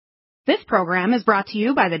This program is brought to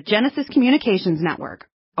you by the Genesis Communications Network,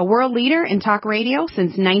 a world leader in talk radio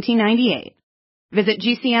since 1998. Visit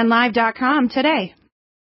GCNlive.com today.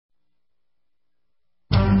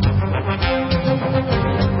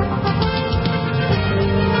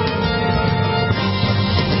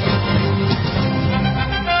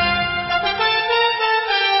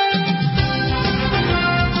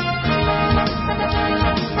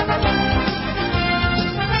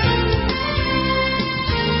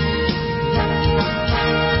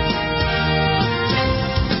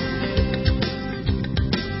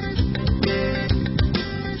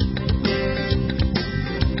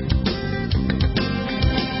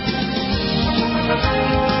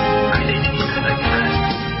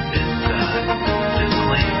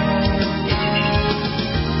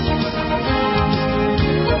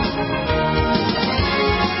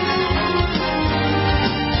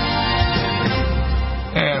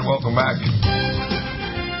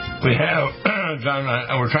 We have John,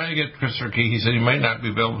 and we're trying to get Christopher Key. He said he might not be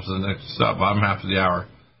available for the next bottom half of the hour.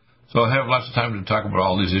 So I have lots of time to talk about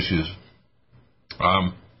all these issues.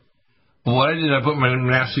 What I did, I put my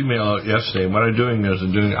mass email out yesterday. What I'm doing is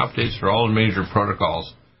I'm doing updates for all the major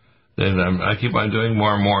protocols. Then I keep on doing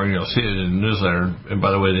more and more, and you'll see it in the newsletter. And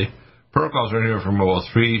by the way, the protocols are anywhere from about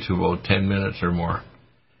 3 to about 10 minutes or more.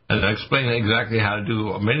 And I explain exactly how to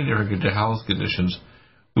do many different health conditions,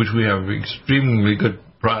 which we have extremely good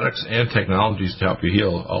products and technologies to help you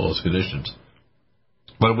heal all those conditions.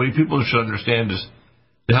 But what people should understand is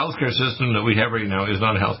the healthcare system that we have right now is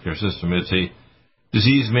not a healthcare system. It's a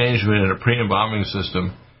disease management and a pre-embalming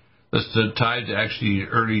system that's tied to actually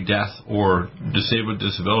early death or disabled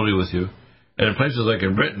disability with you. And in places like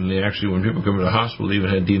in Britain, they actually, when people come to the hospital, they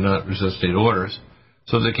even had do not resuscitate orders.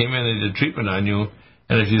 So if they came in, they did treatment on you,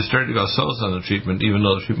 and if you started to go south on the treatment, even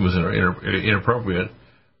though the treatment was inappropriate,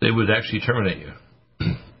 they would actually terminate you.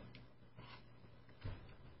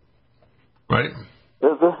 Right?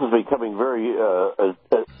 This is becoming very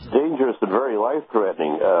dangerous and very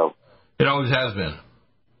life-threatening. It always has been.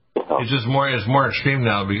 It's just more extreme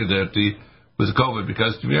now because with COVID.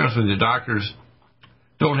 Because to be honest with you, doctors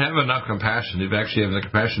don't have enough compassion. They've actually have the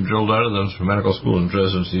compassion drilled out of them from medical school and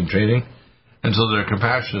residency and training, and so their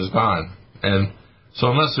compassion is gone. And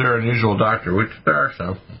so unless they're an unusual doctor, which there are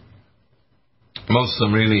some, most of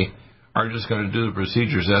them really are just going to do the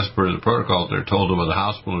procedures as per the protocol they're told by the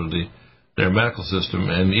hospital or their medical system,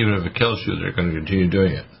 and even if it kills you, they're going to continue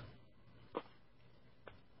doing it.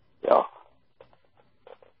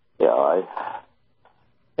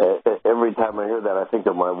 Every time I hear that, I think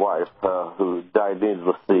of my wife, who died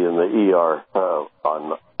needlessly in the ER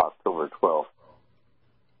on October 12th.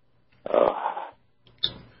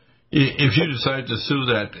 If you decide to sue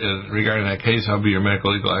that regarding that case, I'll be your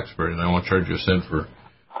medical legal expert, and I won't charge you a cent for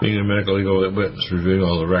being a medical legal witness, reviewing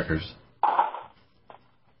all the records.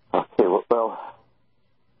 Okay, well,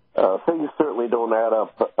 things certainly don't add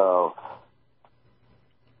up.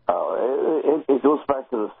 It goes back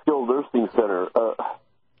to the skilled nursing center.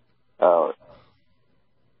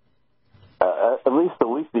 At least a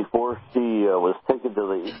week before she was taken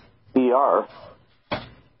to the ER,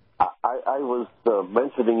 I was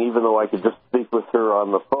mentioning, even though I could just speak with her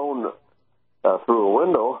on the phone through a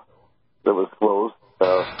window that was closed,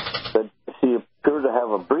 that she appeared to have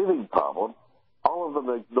a breathing problem. All of them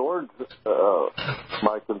ignored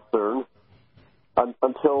my concern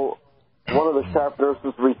until one of the sharp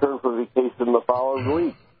nurses returned from vacation the following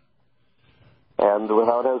week. And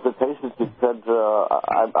without hesitation, she said,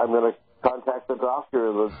 I'm going to contact the doctor.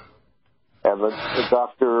 And the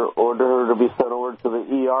doctor ordered her to be sent over to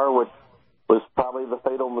the ER, which was probably the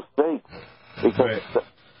fatal mistake, because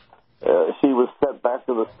she was sent back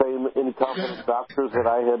to the same incompetent doctors that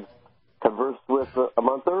I had conversed with a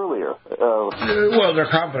month earlier. Well, they're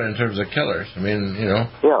competent in terms of killers. I mean, you know.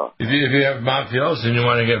 Yeah. If you have mafiosi and you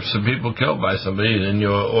want to get some people killed by somebody, then you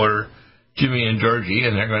order Jimmy and Georgie,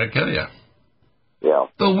 and they're going to kill you. Yeah.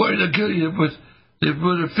 Don't worry, they'll kill you, but they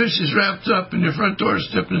put the fishes wrapped up in your front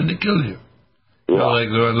doorstep and they kill you. Yeah.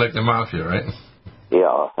 Like the mafia, right?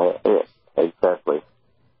 Yeah, exactly.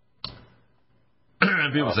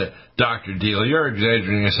 People say, Dr. Deal, you're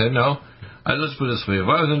exaggerating. I said, no. Let's put it this way. If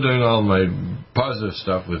I wasn't doing all my positive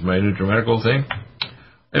stuff with my NutriMedical thing,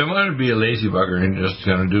 if I wanted to be a lazy bugger and just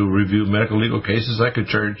kind of review medical legal cases, I could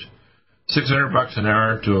charge $600 an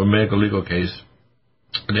hour to a medical legal case.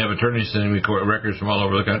 And they have attorneys sending me court records from all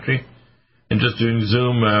over the country and just doing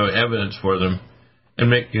Zoom evidence for them and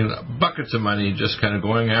making buckets of money just kind of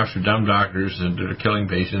going after dumb doctors and they're killing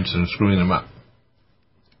patients and screwing them up.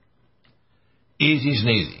 Easy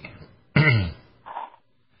sneezy.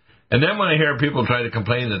 And then when I hear people try to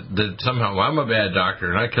complain that somehow I'm a bad doctor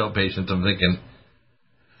and I kill patients, I'm thinking,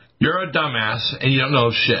 you're a dumbass and you don't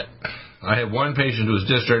know shit. I have one patient who was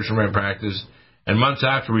discharged from my practice, and months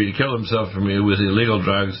afterward he killed himself for me with illegal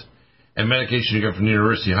drugs and medication he got from the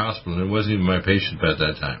university hospital, and it wasn't even my patient at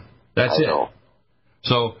that time. That's it.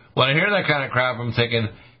 So when I hear that kind of crap, I'm thinking,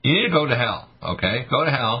 you need to go to hell, okay? Go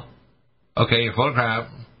to hell. Okay, you're full of crap.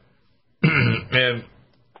 and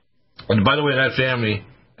by the way, that family,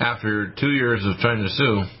 after 2 years of trying to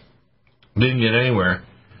sue, didn't get anywhere.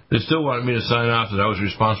 They still wanted me to sign off that I was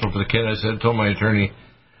responsible for the kid. I told my attorney,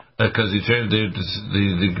 because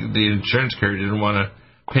the insurance carrier didn't want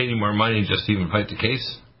to pay any more money just to even fight the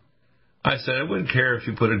case. I said, I wouldn't care if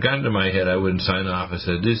you put a gun to my head, I wouldn't sign off. I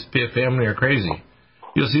said, this family are crazy.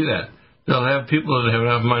 You'll see that. They'll have people that have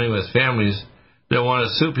enough money with families that want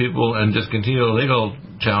to sue people and just continue a legal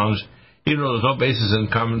challenge, even though there's no basis in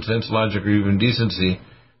common sense, logic, or even decency,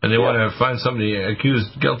 and they want to find somebody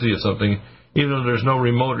accused guilty of something, even though there's no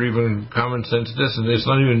remote or even common sense distance. It's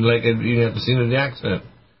not even like you have the scene of the accident.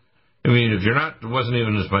 I mean, if wasn't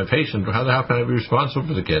even as my patient, how the hell can I be responsible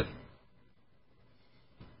for the kid?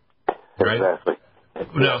 Right? Exactly.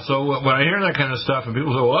 Now, so when I hear that kind of stuff and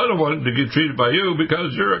people say, well, I don't want to get treated by you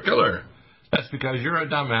because you're a killer. That's because you're a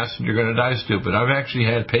dumbass and you're going to die stupid. I've actually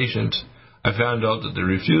had patients, I found out that they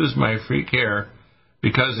refused my free care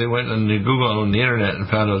because they went on the Google on the internet and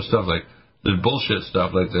found out stuff like the bullshit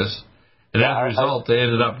stuff like this. And as a result, they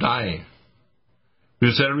ended up dying. We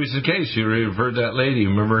just had a recent case. You referred that lady.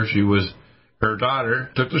 Remember, her daughter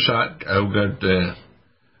took the shot,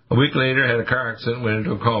 a week later, had a car accident, went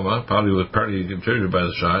into a coma, probably was partly contributed by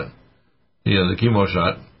the shot, the chemo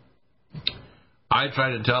shot. I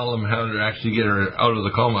tried to tell them how to actually get her out of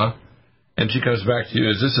the coma, and she comes back to you,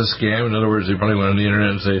 is this a scam? In other words, they probably went on the internet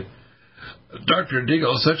and say, Dr.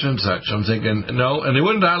 Deagle, such and such. I'm thinking, no, and they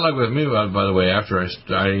wouldn't dialogue with me, by the way, after I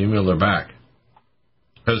emailed her back.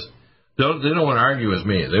 Because they don't want to argue with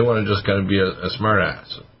me. They want to just kind of be a smart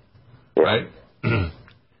ass, right?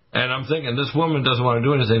 And I'm thinking, this woman doesn't want to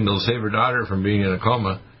do anything to save her daughter from being in a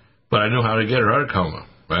coma, but I know how to get her out of coma,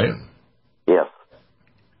 right? Yes.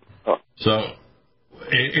 So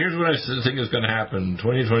here's what I think is going to happen in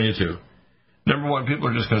 2022. Number one, people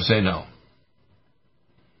are just going to say no.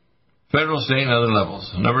 Federal, state, and other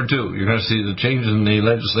levels. Number two, you're going to see the changes in the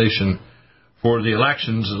legislation for the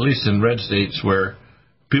elections, at least in red states, where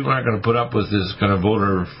people aren't going to put up with this kind of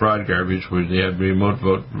voter fraud garbage where they have remote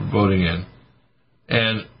voting in.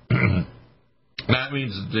 And that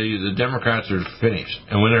means the Democrats are finished.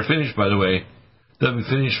 And when they're finished, by the way, they'll be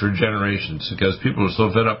finished for generations because people are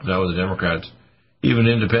so fed up now with the Democrats. Even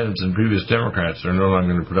independents and previous Democrats are no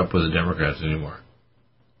longer going to put up with the Democrats anymore.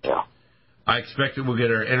 Yeah. I expect that we'll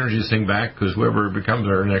get our energy thing back because whoever becomes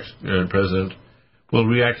our next president will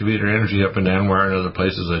reactivate our energy up in Anwar and other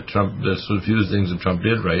places that Trump, that's a few things that Trump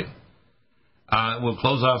did right. We'll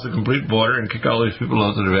close off the complete border and kick all these people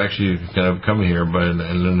out that have actually kind of come here, and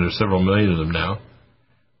then there's several million of them now,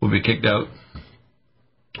 will be kicked out.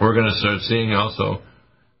 We're going to start seeing also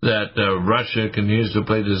that Russia continues to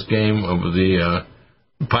play this game over the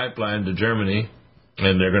pipeline to Germany,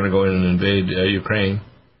 and they're going to go in and invade Ukraine.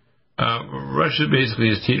 Russia basically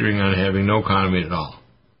is teetering on having no economy at all.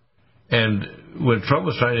 And when Trump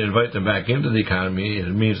was trying to invite them back into the economy, it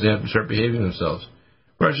means they have to start behaving themselves.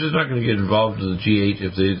 Russia's not going to get involved in the G8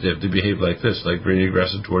 if they behave like this, like very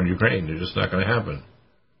aggressive toward Ukraine. They're just not going to happen.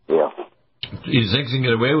 Yeah. He thinks he can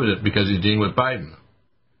get away with it because he's dealing with Biden.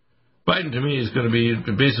 Biden, to me, is going to be,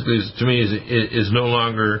 basically, to me, is no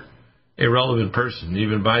longer a relevant person.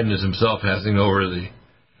 Even Biden is himself passing over the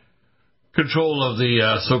control of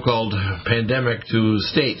the so-called pandemic to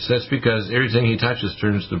states. That's because everything he touches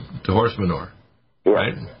turns to horse manure. Yeah.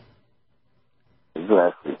 Right?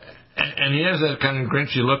 Exactly. And he has that kind of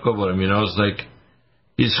grinchy look about him, It's like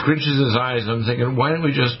he scrunches his eyes. I'm thinking, why don't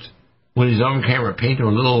we just, when he's on camera, paint him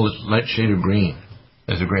a little light shade of green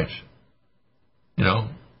as a Grinch?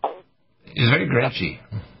 He's very grinchy.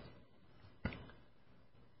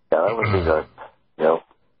 Yeah, that would be good. Yeah.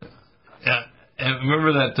 And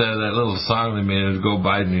remember that little song they made, it Go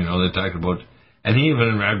Biden, they talked about, and he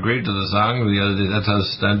even agreed to the song the other day. That's how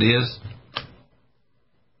stunned he is.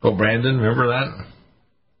 Go Brandon, remember that?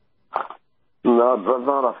 No,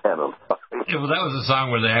 not offhand. Yeah, well, that was a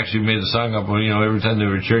song where they actually made the song up. Every time they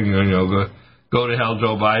were cheering, go to hell,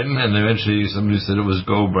 Joe Biden, and eventually somebody said it was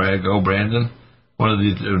Go Brandon, one of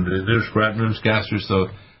the newscasters.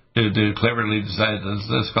 So they cleverly decided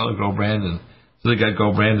let's call it Go Brandon. So they got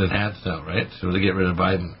Go Brandon hats now, right? So they get rid of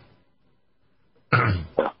Biden.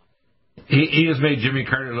 He has made Jimmy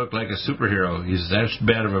Carter look like a superhero. He's that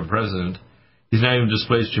bad of a president. He's not even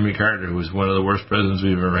displaced Jimmy Carter, who was one of the worst presidents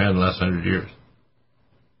we've ever had in the last 100 years.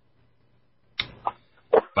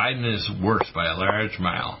 Biden is worse by a large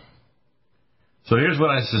mile. So here's what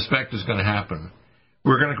I suspect is going to happen.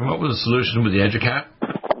 We're going to come up with a solution with the EDUCAP,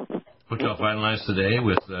 which I'll finalize today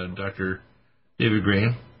with Dr. David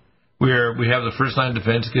Green. We have the first-line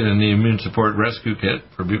defense kit and the immune support rescue kit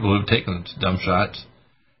for people who have taken dumb shots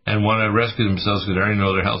and want to rescue themselves because they already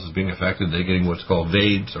know their health is being affected. They're getting what's called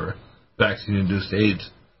VAIDS, or vaccine-induced AIDS.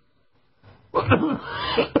 With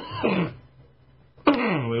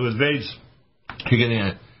VAIDS, you're getting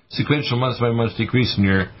a sequential month-by-month decrease in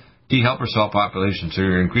your T helper cell population, so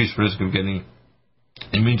your increased risk of getting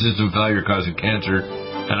immune system failure causing cancer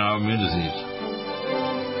and autoimmune disease.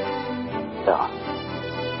 Yeah.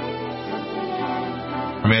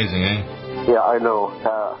 Amazing, eh? Yeah, I know.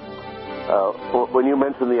 When you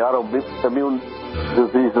mentioned the autoimmune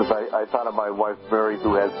diseases, I thought of my wife, Mary,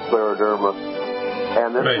 who had scleroderma.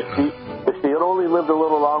 And if she had only lived a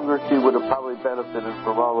little longer, she would have probably benefited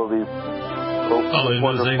from all of these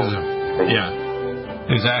wonderful things. Yeah,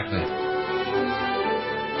 exactly.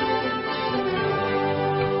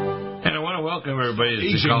 Welcome, everybody.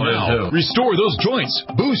 Aging now. Restore those joints.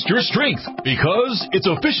 Boost your strength. Because it's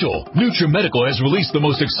official. NutriMedical has released the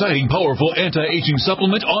most exciting, powerful anti-aging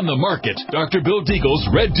supplement on the market. Dr. Bill Deagle's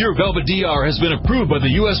Red Deer Velvet DR has been approved by the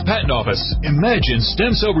U.S. Patent Office. Imagine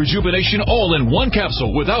stem cell rejuvenation all in one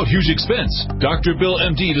capsule without huge expense. Dr. Bill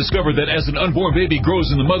MD discovered that as an unborn baby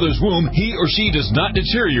grows in the mother's womb, he or she does not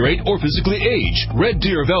deteriorate or physically age. Red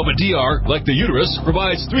Deer Velvet DR, like the uterus,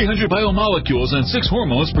 provides 300 biomolecules and 6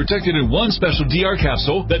 hormones protected in one special DR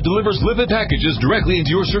capsule that delivers lipid packages directly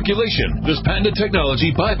into your circulation. This patented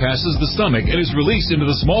technology bypasses the stomach and is released into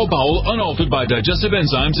the small bowel unaltered by digestive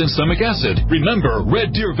enzymes and stomach acid. Remember,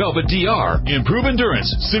 Red Deer Velvet DR. Improve endurance,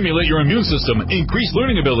 stimulate your immune system, increase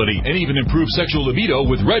learning ability, and even improve sexual libido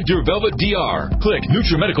with Red Deer Velvet DR. Click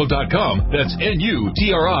NutriMedical.com, that's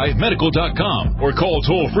NUTRI Medical.com, or call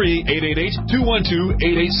toll-free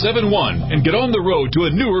 888-212-8871 and get on the road to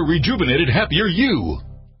a newer, rejuvenated, happier you.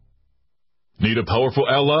 Need a powerful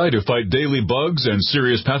ally to fight daily bugs and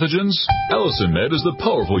serious pathogens? Allicin Med is the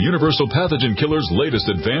powerful universal pathogen killer's latest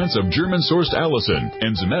advance of German-sourced allicin,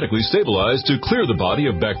 enzymatically stabilized to clear the body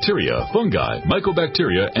of bacteria, fungi,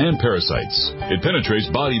 mycobacteria, and parasites. It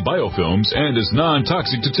penetrates body biofilms and is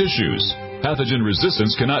non-toxic to tissues. Pathogen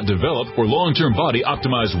resistance cannot develop for long-term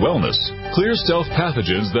body-optimized wellness. Clear stealth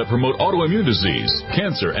pathogens that promote autoimmune disease,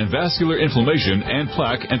 cancer, and vascular inflammation and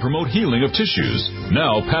plaque and promote healing of tissues.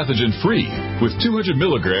 Now pathogen-free. With 200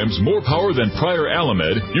 milligrams more power than prior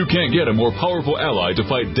Alamed, you can't get a more powerful ally to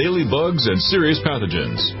fight daily bugs and serious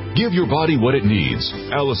pathogens. Give your body what it needs.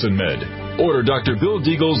 Allicin Med. Order Dr. Bill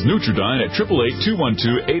Deagle's Nutridyne at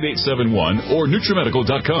 888-212-8871 or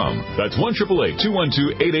NutriMedical.com. That's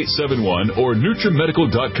 1-888-212-8871 or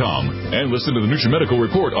NutriMedical.com. And listen to the NutriMedical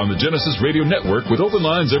Report on the Genesis Radio Network with open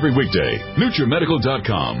lines every weekday.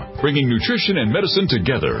 NutriMedical.com, bringing nutrition and medicine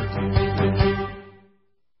together.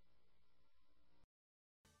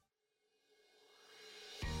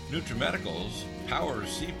 NutriMedical's Power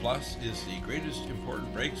C Plus is the greatest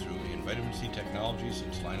important breakthrough in vitamin C technology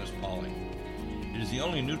since Linus Pauling. It is the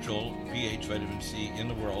only neutral pH vitamin C in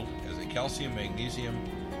the world as a calcium, magnesium,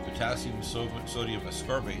 potassium, sodium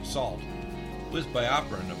ascorbate salt with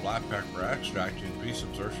bioperin, a black pepper extract, to increase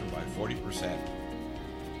absorption by 40%.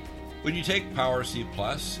 When you take Power C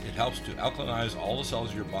Plus, it helps to alkalinize all the cells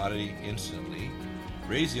of your body instantly,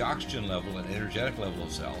 raise the oxygen level and energetic level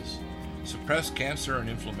of cells, suppress cancer and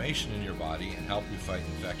inflammation in your body, and help you fight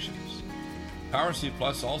infections. Power C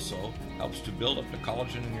Plus also helps to build up the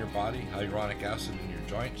collagen in your body, hyaluronic acid in your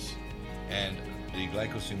joints, and the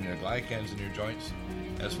glycosaminoglycans in your joints,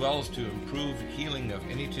 as well as to improve healing of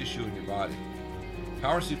any tissue in your body.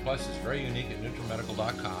 Power C Plus is very unique at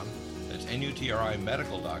NutriMedical.com. That's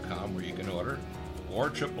NutriMedical.com, where you can order,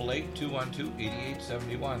 or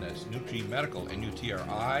 888-212-8871. That's NutriMedical,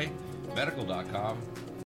 NutriMedical.com.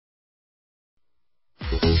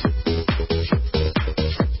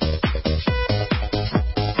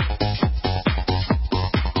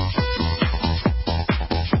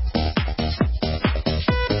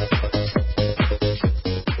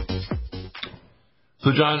 So,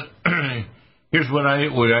 John, here's what I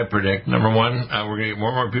predict. Number one, we're going to get more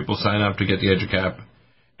and more people sign up to get the EDUCAP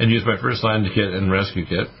and use my first line kit and rescue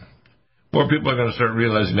kit. More people are going to start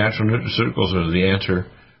realizing natural nutraceuticals are the answer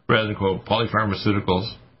rather than, quote,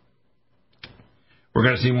 polypharmaceuticals. We're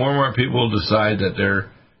going to see more and more people decide that they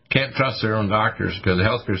can't trust their own doctors because the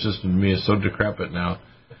healthcare system to me is so decrepit now.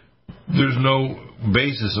 There's no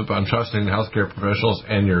basis upon trusting the healthcare professionals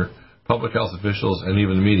and your public health officials and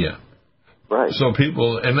even the media. Right. So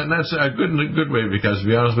people, and that's a good way, because to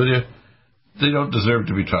be honest with you, they don't deserve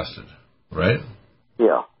to be trusted, right?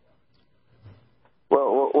 Yeah.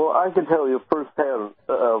 Well, I can tell you firsthand,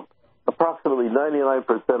 approximately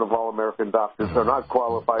 99% of all American doctors are not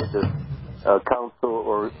qualified to counsel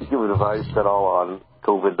or give advice at all on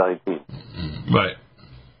COVID-19. Right.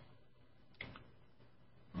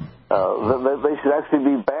 They should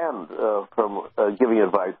actually be banned from giving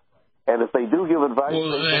advice. And if they do give advice... Well,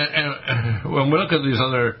 when we look at these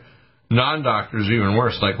other non-doctors, even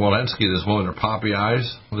worse, like Walensky, this woman with her poppy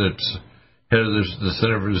eyes, that's head of the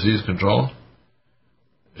Center for Disease Control,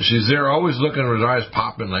 she's there always looking at her eyes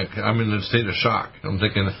popping like I'm in a state of shock. I'm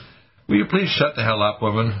thinking, will you please shut the hell up,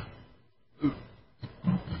 woman?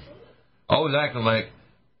 Always acting like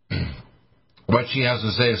what she has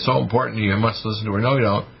to say is so important to you, you must listen to her. No, you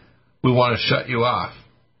don't. We want to shut you off.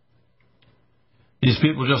 These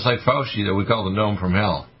people, just like Fauci, that we call the gnome from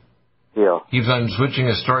hell, keeps on switching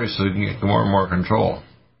his story so he can get more and more control.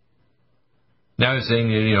 Now he's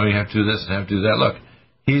saying, you have to do this and have to do that. Look,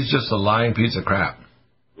 he's just a lying piece of crap.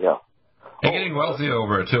 Yeah. And getting wealthy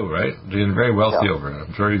over it, too, right? Getting very wealthy over it.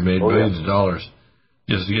 I'm sure he made millions of dollars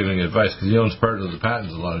just giving advice, because he owns part of the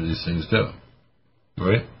patents, a lot of these things, too.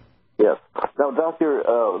 Right? Yes. Now, Doctor,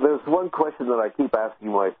 there's one question that I keep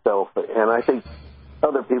asking myself, and I think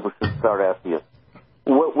other people should start asking it.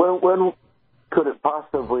 When could it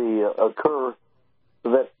possibly occur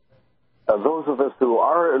that those of us who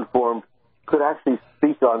are informed could actually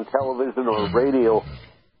speak on television or radio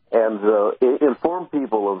and inform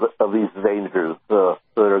people of these dangers that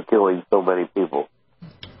are killing so many people?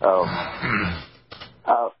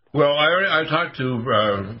 Well, I talked to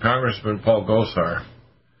Congressman Paul Gosar,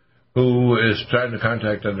 who is trying to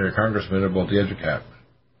contact other congressmen about the EDUCAP.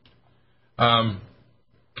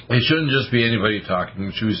 It shouldn't just be anybody talking.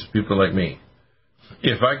 It should be people like me.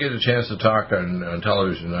 If I get a chance to talk on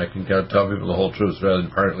television, I can tell people the whole truth rather than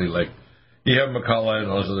partly, like you have McCullough and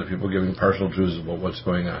all those other people giving partial truths about what's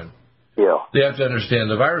going on. Yeah. They have to understand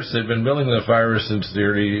the virus. They've been building the virus since the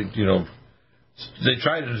early, they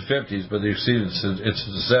tried it in the 50s, but they've seen it since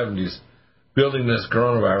the 70s, building this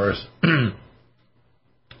coronavirus.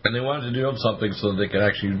 And they wanted to do something so that they could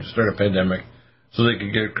actually start a pandemic, so they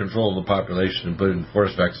could get control of the population and put in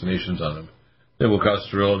forced vaccinations on them that will cause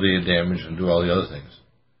sterility and damage and do all the other things.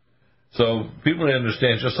 So people need to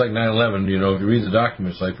understand, just like 9/11, if you read the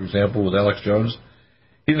documents, like, for example, with Alex Jones,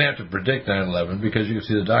 he didn't have to predict 9/11 because you can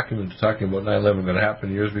see the documents talking about 9/11 going to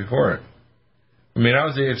happen years before it. I mean, I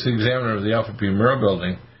was the examiner of the Alpha P Murrah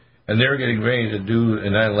building, and they were getting ready to do a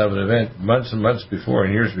 9/11 event months and months before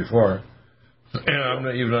and years before. And I'm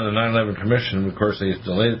not even on the 9/11 Commission. Of course, they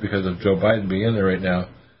delayed it because of Joe Biden being in there right now.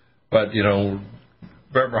 But,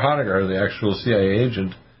 Barbara Honegger, the actual CIA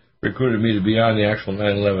agent, recruited me to be on the actual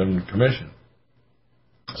 9/11 Commission.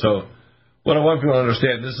 So what I want people to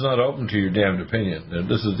understand, this is not open to your damned opinion.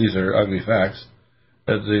 These are ugly facts.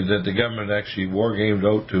 That the government actually war-gamed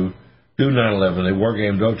out to do 9/11. They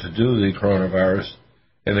war-gamed out to do the coronavirus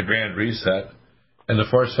and the Grand Reset and the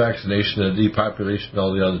forced vaccination and the depopulation and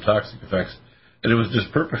all the other toxic effects. And it was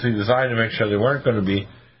just purposely designed to make sure they weren't going to be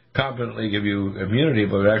competently give you immunity,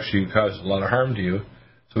 but it actually caused a lot of harm to you.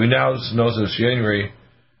 So we now know since January,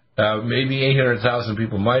 maybe 800,000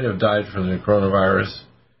 people might have died from the coronavirus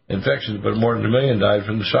infections, but more than 1 million died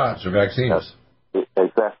from the shots or vaccines. Yes,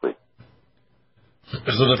 exactly. So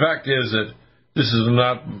the fact is that this is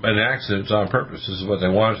not an accident, it's on purpose. This is what they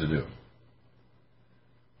wanted to do.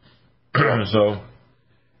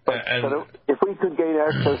 But if we could gain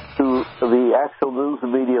access to the actual news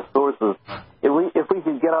and media sources, if we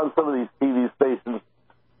could get on some of these TV stations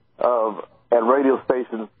and radio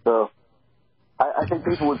stations, I think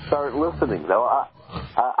people would start listening. Now,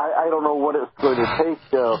 I don't know what it's going to take,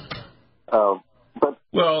 but...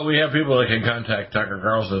 Well, we have people that can contact Tucker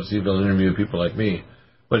Carlson and see if they'll interview people like me.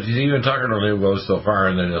 But even Tucker only goes so far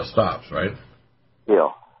and then it stops, right?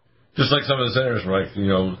 Yeah. Just like some of the senators, like,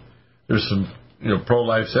 there's some...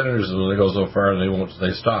 pro-life senators, and they go so far and they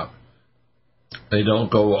stop. They don't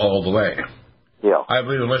go all the way. Yeah. I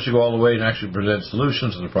believe unless you go all the way and actually present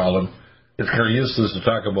solutions to the problem, it's kind of useless to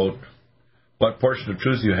talk about what portion of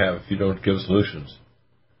truth you have if you don't give solutions.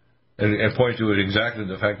 And point to it exactly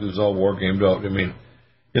the fact that it's all war gamed out. I mean,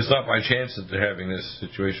 it's not by chance that they're having this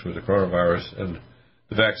situation with the coronavirus, and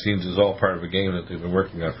the vaccines is all part of a game that they've been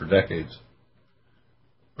working on for decades.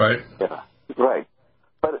 Right? Yeah, right.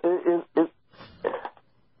 But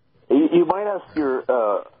you might ask your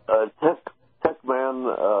tech man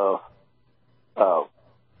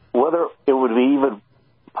whether it would be even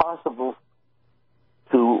possible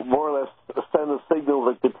to more or less send a signal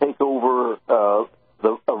that could take over a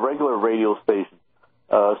regular radio station,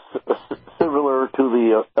 similar to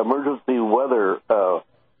the emergency weather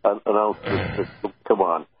announcements that come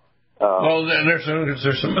on. Well, there's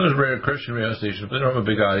some other Christian radio stations, but they don't have a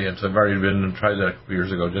big audience. I've already been and tried that a couple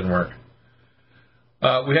years ago. It didn't work.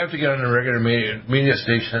 We have to get on a regular media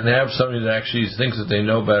station and have somebody that actually thinks that they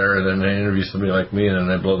know better, and then they interview somebody like me, and then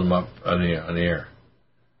they blow them up on the air.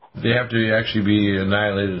 They have to actually be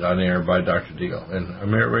annihilated on the air by Dr. Deagle, and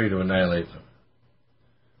I'm ready to annihilate them.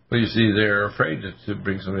 But you see, they're afraid to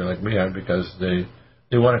bring somebody like me on because they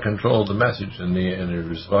want to control the message and the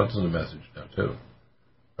response to the message now, too.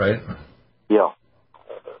 Right? Yeah.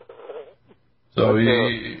 So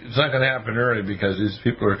it's not going to happen early because these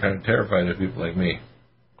people are kind of terrified of people like me.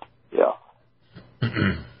 Yeah.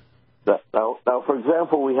 Now, for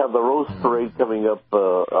example, we have the Rose Parade coming up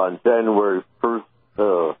on January 1st,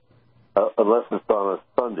 unless it's on a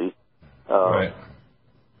Sunday. Right.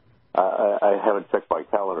 I haven't checked my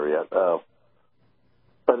calendar yet.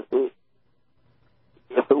 But if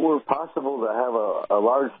it were possible to have a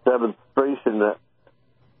large demonstration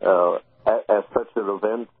at such an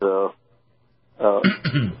event,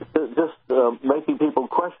 just making people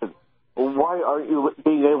question, why aren't you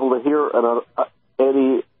being able to hear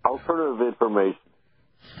any alternative information?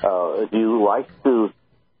 Do you like to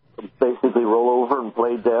basically roll over and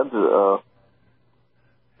play dead?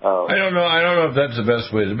 I don't know if that's the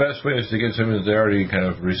best way. The best way is to get something that they already kind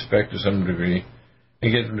of respect to some degree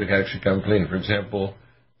and get them to actually come clean. For example,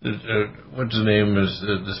 what's the name is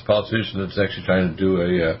this politician that's actually trying to do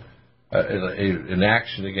an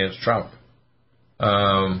action against Trump.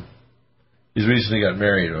 He's recently got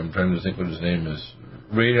married. I'm trying to think what his name is.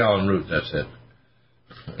 Wade Allen Root, that's it.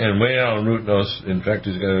 And Wade Allen Root knows, in fact,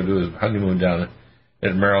 he's going to do his honeymoon down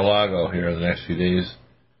at Mar-a-Lago here in the next few days,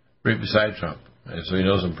 right beside Trump. And so he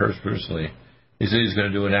knows him personally. He said he's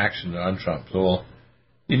going to do an action on Trump. So, well,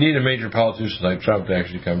 you need a major politician like Trump to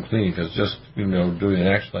actually come clean, because just, doing an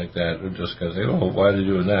action like that, they're just going to say, oh, why are they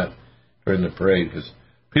doing that during the parade? Because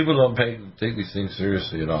people don't take these things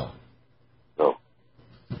seriously at all. No.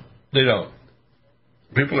 They don't.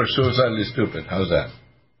 People are suicidally stupid. How's that?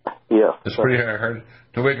 Yeah. It's pretty hard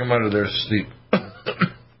to wake them out of their sleep.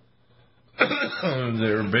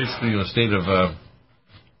 They're basically in a state of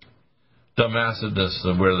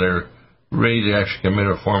dumbassedness where they're ready to actually commit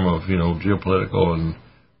a form of, geopolitical and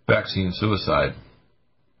vaccine suicide.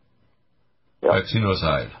 Yeah.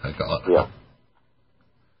 Vaccinocide, I call it. Yeah.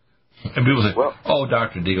 And people say, oh,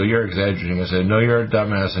 Dr. Deagle, you're exaggerating. I say, no, you're a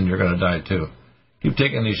dumbass and you're going to die too. Keep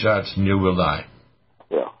taking these shots and you will die.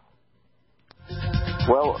 Yeah.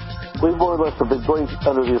 Well, we more or less have been going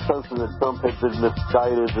under the assumption that Trump had been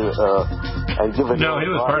misguided and given... No, he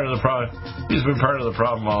was part of the problem. He's been part of the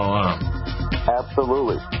problem all along.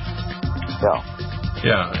 Absolutely. Yeah.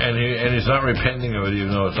 Yeah, and he's not repenting of it, even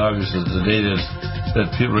though it's obvious that the data is that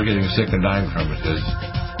people are getting sick and dying from it, because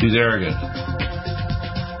he's arrogant.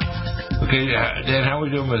 Okay, Dan, how are we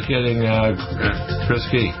doing with getting Chris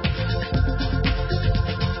Key?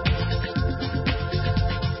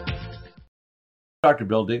 Dr.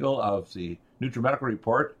 Bill Deagle of the NutriMedical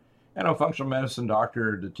Report, and I'm a functional medicine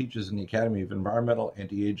doctor that teaches in the Academy of Environmental,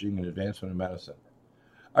 Anti-Aging, and Advancement in Medicine.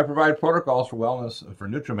 I provide protocols for wellness for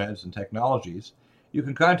NutriMeds and technologies. You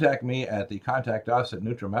can contact me at the contact us at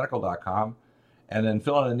NutriMedical.com and then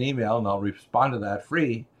fill in an email and I'll respond to that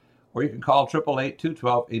free, or you can call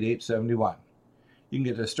 888-212-8871. You can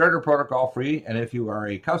get a starter protocol free, and if you are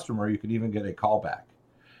a customer, you can even get a callback.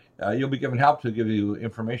 You'll be given help to give you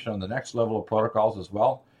information on the next level of protocols as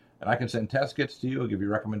well, and I can send test kits to you, give you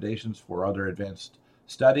recommendations for other advanced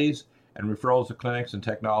studies, and referrals to clinics and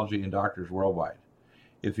technology and doctors worldwide.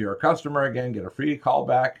 If you're a customer, again, get a free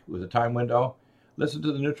callback with a time window. Listen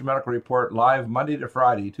to the NutriMedical Report live Monday to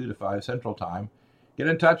Friday, 2 to 5 Central Time. Get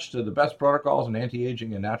in touch to the best protocols in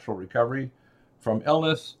anti-aging and natural recovery from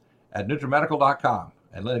illness at NutriMedical.com.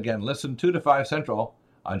 And then again, listen 2 to 5 Central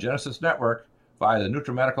on Genesis Network via the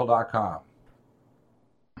NutriMedical.com.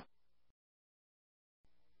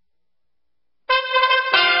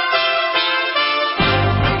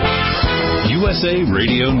 USA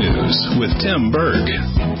Radio News with Tim Berg.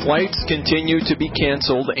 Flights continue to be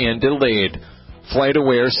canceled and delayed.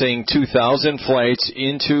 FlightAware saying 2,000 flights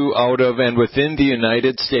into, out of, and within the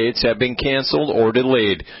United States have been canceled or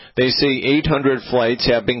delayed. They say 800 flights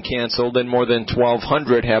have been canceled and more than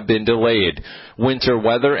 1,200 have been delayed. Winter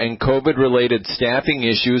weather and COVID-related staffing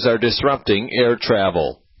issues are disrupting air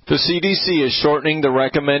travel. The CDC is shortening the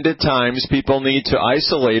recommended times people need to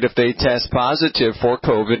isolate if they test positive for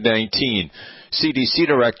COVID-19. CDC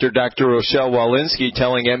Director Dr. Rochelle Walensky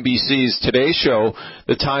telling NBC's Today Show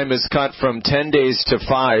the time is cut from 10 days to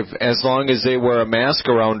 5 as long as they wear a mask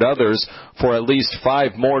around others for at least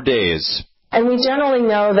 5 more days. And we generally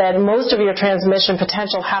know that most of your transmission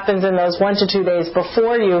potential happens in those 1 to 2 days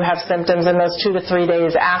before you have symptoms and those 2 to 3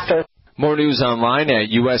 days after. More news online at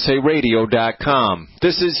usaradio.com.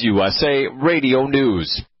 This is USA Radio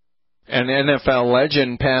News. An NFL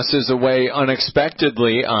legend passes away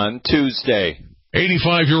unexpectedly on Tuesday.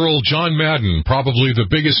 85-year-old John Madden, probably the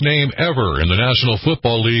biggest name ever in the National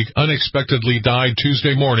Football League, unexpectedly died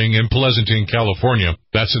Tuesday morning in Pleasanton, California.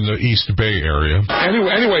 That's in the East Bay area.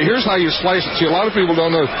 Anyway, here's how you slice it. See, a lot of people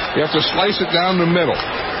don't know. You have to slice it down the middle.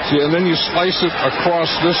 See, and then you slice it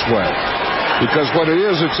across this way. Because what it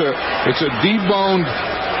is, it's a deboned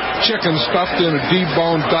chicken stuffed in a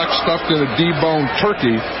deboned duck, stuffed in a deboned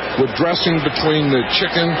turkey, with dressing between the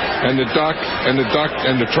chicken and the duck and the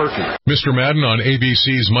turkey. Mr. Madden on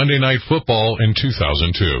ABC's Monday Night Football in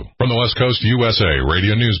 2002. From the West Coast USA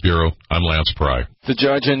Radio News Bureau, I'm Lance Pry. The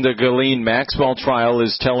judge in the Ghislaine Maxwell trial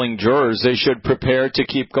is telling jurors they should prepare to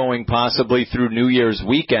keep going possibly through New Year's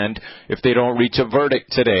weekend if they don't reach a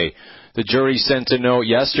verdict today. The jury sent a note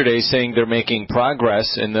yesterday saying they're making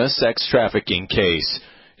progress in the sex trafficking case.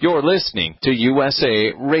 You're listening to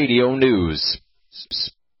USA Radio News.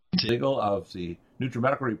 Legal of the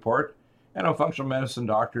NutriMedical Report, and a functional medicine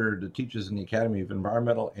doctor that teaches in the Academy of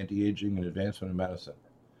Environmental, Anti-Aging, and Advancement in Medicine.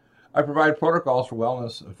 I provide protocols for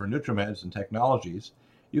wellness for NutriMeds and technologies.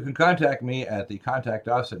 You can contact me at the contact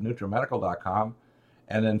us at NutriMedical.com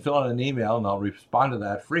and then fill in an email and I'll respond to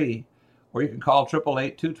that free, or you can call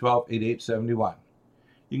 888-212-8871.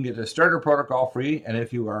 You can get the starter protocol free, and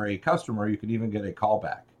if you are a customer, you can even get a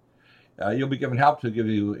callback. You'll be given help to give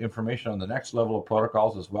you information on the next level of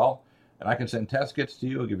protocols as well, and I can send test kits to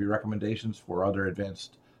you, give you recommendations for other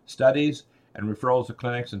advanced studies, and referrals to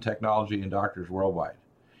clinics and technology and doctors worldwide.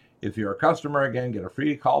 If you're a customer, again, get a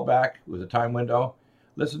free callback with a time window.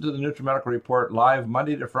 Listen to the NutriMedical Report live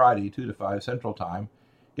Monday to Friday, 2 to 5 Central Time.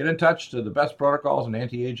 Get in touch to the best protocols in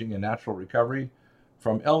anti-aging and natural recovery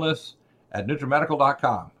from illness at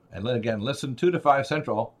NutriMedical.com. And then again, listen 2 to 5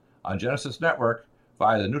 Central on Genesis Network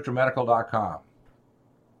via the NutriMedical.com.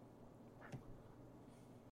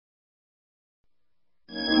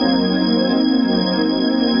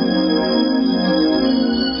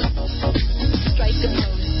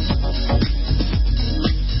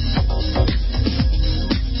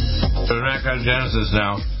 We're back on Genesis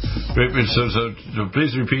now. So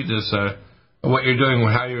please repeat this, what you're doing,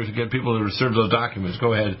 how you're to get people to reserve those documents.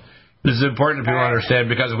 Go ahead. This is important for people to understand,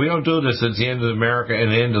 because if we don't do this, it's the end of America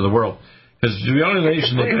and the end of the world. Because the only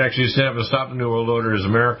nation that can actually stand up and stop the New World Order is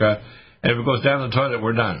America, and if it goes down the toilet,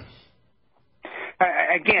 we're done.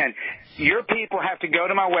 Again, your people have to go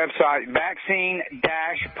to my website,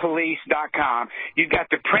 vaccine-police.com. You've got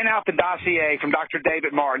to print out the dossier from Dr.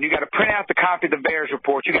 David Martin. You've got to print out the copy of the VAERS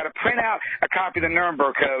report. You've got to print out a copy of the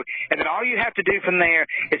Nuremberg Code. And then all you have to do from there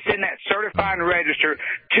is send that certified and registered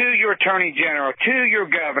to your attorney general, to your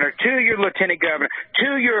governor, to your lieutenant governor,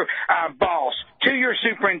 to your boss, to your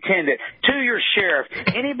superintendent, to your sheriff.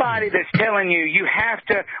 Anybody that's telling you you have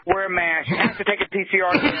to wear a mask, you have to take a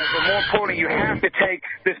PCR test, but more importantly, you have to take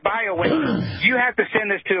this bioweapon, you have to send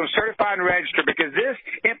this to them certified and registered, because this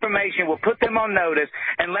information will put them on notice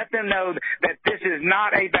and let them know that this is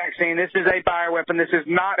not a vaccine, this is a bioweapon, this is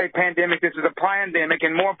not a pandemic, this is a pandemic,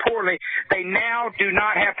 and more importantly, they now do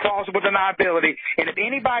not have plausible deniability. And if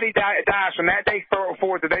anybody dies from that day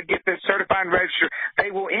forward that they get this certified and registered, they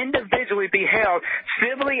will individually be held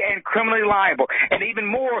civilly and criminally liable. And even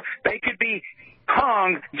more, they could be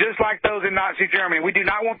hung just like those in Nazi Germany. We do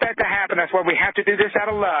not want that to happen. That's why we have to do this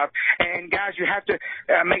out of love. And guys, you have to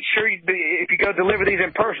make sure if you go deliver these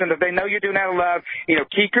in person, that they know you're doing that out of love.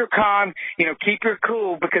 Keep your calm, keep your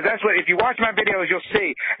cool, because that's what, if you watch my videos, you'll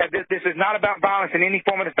see that this is not about violence in any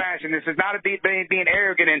form of the fashion. This is not being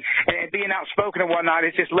arrogant and being outspoken and whatnot.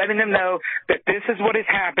 It's just letting them know that this is what is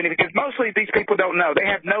happening, because mostly these people don't know. They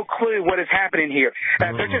have no clue what is happening here.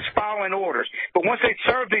 They're just following orders. But once they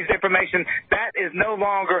serve these information, that is no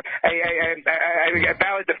longer a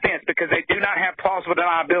valid defense, because they do not have plausible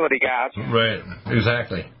deniability, guys. Right,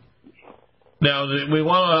 exactly. Now, we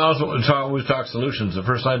want to also always talk solutions. The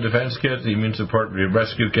first line defense kit, the immune support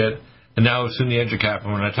rescue kit, and now soon the EDUCAP.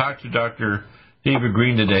 And when I talk to Dr. David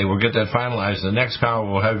Green today, we'll get that finalized. The next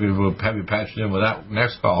call, we'll have you patched in with that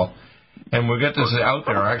next call. And we'll get this out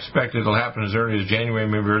there. I expect it'll happen as early as January,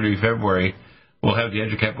 maybe early February. we'll have the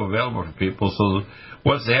EDUCAP available for people. So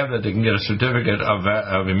once they have that, they can get a certificate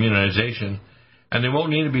of immunization. And they won't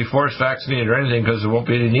need to be forced vaccinated or anything because there won't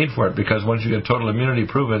be any need for it, because once you get total immunity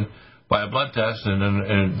proven by a blood test and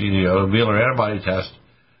a real or antibody test,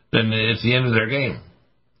 then it's the end of their game.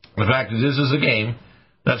 The fact is, this is a game.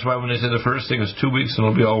 That's why when they say the first thing is 2 weeks and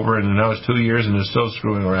it'll be over, and now it's 2 years and they're still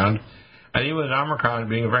screwing around. And even with Omicron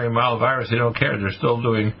being a very mild virus, they don't care. They're still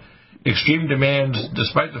doing extreme demands,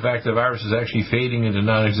 despite the fact the virus is actually fading into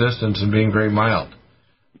non-existence and being very mild.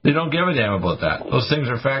 They don't give a damn about that. Those things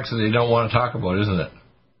are facts that they don't want to talk about, isn't it?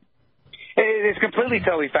 It's completely,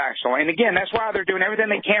 totally factual. And again, that's why they're doing everything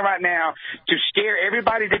they can right now to scare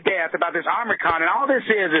everybody to death about this Omicron. And all this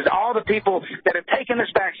is all the people that have taken this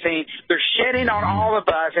vaccine, they're shedding on all of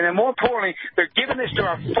us. And then more importantly, they're giving this to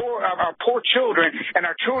our poor children, and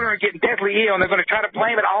our children are getting deathly ill, and they're going to try to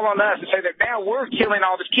blame it all on us and say that now we're killing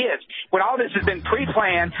all these kids. When all this has been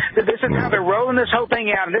pre-planned, that this is how they're rolling this whole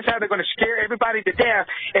thing out, and this is how they're going to scare everybody to death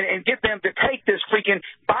and get them to take this freaking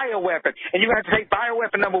bioweapon. And you're going to have to take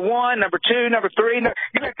bioweapon number 1, number 2, number 3.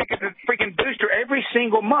 You have to take a freaking booster every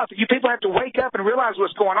single month. You people have to wake up and realize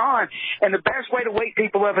what's going on. And the best way to wake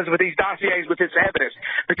people up is with these dossiers, with this evidence.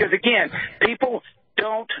 Because, again, people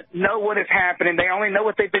don't know what is happening. They only know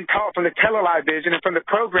what they've been taught from the television and from the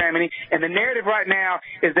programming. And the narrative right now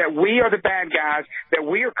is that we are the bad guys, that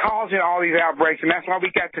we are causing all these outbreaks. And that's why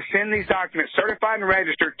we got to send these documents certified and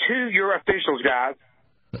registered to your officials, guys.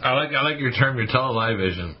 I like your term, your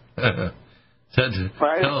television.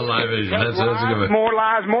 Right? Television. That's lies, a good one. More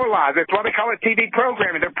lies, more lies. That's why they call it TV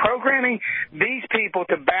programming. They're programming these people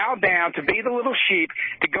to bow down, to be the little sheep,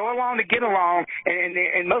 to go along, to get along,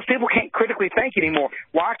 and most people can't critically think anymore.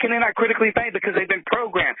 Why can they not critically think? Because they've been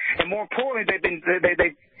programmed, and more importantly,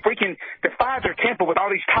 they freaking defied their temple with all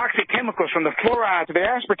these toxic chemicals, from the fluoride to the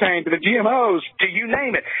aspartame to the GMOs to you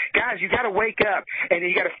name it. Guys, you got to wake up, and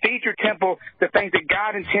you got to feed your temple the things that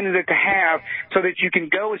God intended it to have, so that you can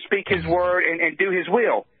go and speak His word and do His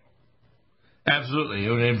will. Absolutely.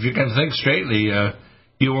 If you can think straightly,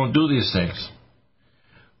 you won't do these things.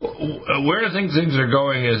 Where I think things are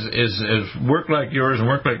going is work like yours and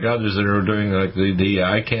work like others that are doing, like the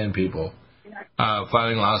ICANN people,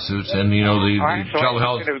 filing lawsuits, and the child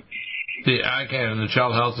health, the ICANN and the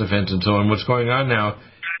child health defense and so on. What's going on now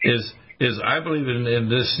is I believe in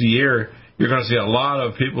this year you're going to see a lot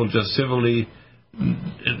of people just civilly,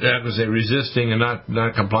 I would say, resisting and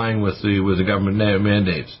not complying with the government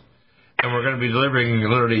mandates. And we're going to be delivering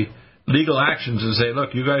literally legal actions and say,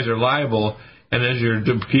 look, you guys are liable, and as you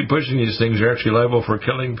keep pushing these things, you're actually liable for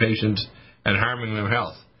killing patients and harming their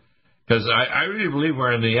health. Because I really believe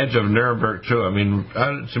we're on the edge of Nuremberg, too. I mean,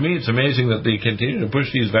 to me, it's amazing that they continue to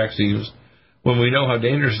push these vaccines when we know how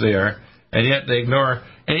dangerous they are, and yet they ignore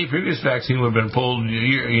any previous vaccine would have been pulled,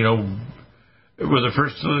 with the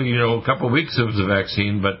first, couple of weeks of the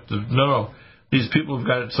vaccine. But no, these people have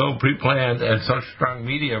got it so pre-planned and such strong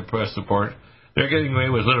media press support, they're getting away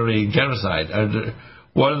with literally genocide.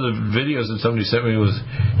 One of the videos that somebody sent me was,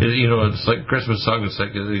 it's like a Christmas song. It's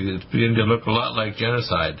like it's beginning to look a lot like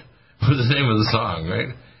genocide. Was the name of the song, right?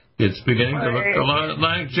 It's beginning to look a lot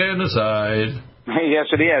like genocide. Yes,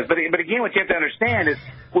 it is. But again, what you have to understand is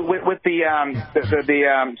with the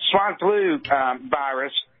swine flu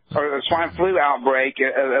virus, or the swine flu outbreak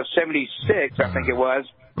of 76, I think it was.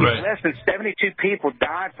 Right. Less than 72 people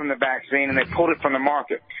died from the vaccine, and they pulled it from the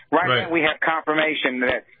market. Right now, we have confirmation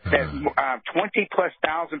that 20+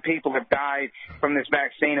 thousand people have died from this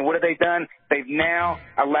vaccine. And what have they done? They've now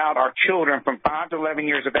allowed our children from 5 to 11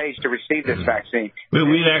 years of age to receive this vaccine.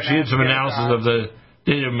 We actually did some analysis of the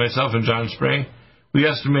data, myself and John Spring. We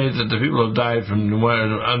estimated that the people who died from one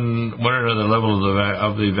or another level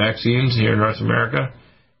of the vaccines here in North America,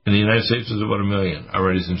 in the United States, is about 1 million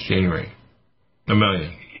already since January. 1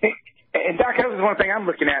 million. And Doc, that was one thing I'm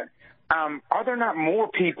looking at. Are there not more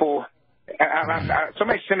people?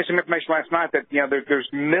 Somebody sent me some information last night that there's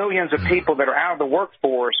millions of people that are out of the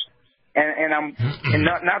workforce, and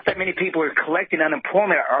not that many people are collecting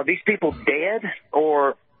unemployment. Are these people dead,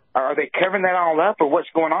 or are they covering that all up, or what's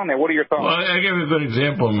going on there? What are your thoughts? Well, I give you a good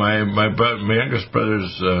example. My youngest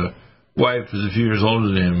brother's wife is a few years older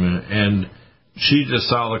than him, and she just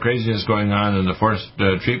saw all the craziness going on and the forced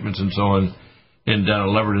treatments and so on down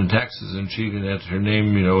in Leverton, Texas, and that's her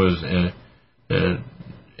name,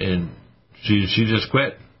 and she just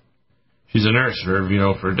quit. She's a nurse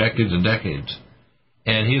for decades and decades,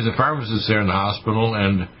 and he's a pharmacist there in the hospital,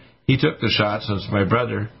 and he took the shots. That's my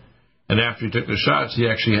brother, and after he took the shots, he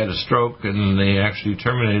actually had a stroke, and they actually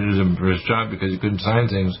terminated him for his job because he couldn't sign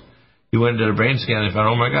things. He went and did a brain scan and found,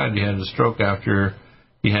 oh my God, he had a stroke after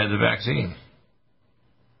he had the vaccine.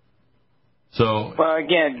 So, well,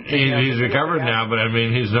 again, he's recovered now, but I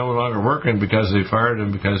mean, he's no longer working because they fired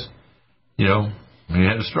him because, he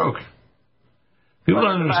had a stroke. People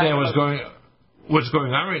don't understand what's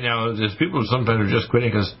going on right now. Is people sometimes are just quitting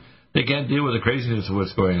because they can't deal with the craziness of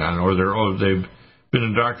what's going on, or they've been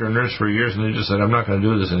a doctor or nurse for years and they just said, I'm not going to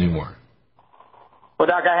do this anymore. Well,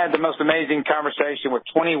 Doc, I had the most amazing conversation with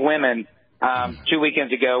 20 women 2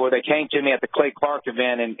 weekends ago where they came to me at the Clay Clark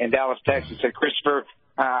event in Dallas, Texas, and said, Christopher,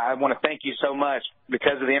 I want to thank you so much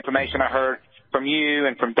because of the information I heard from you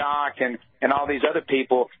and from Doc and all these other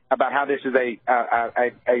people about how this is a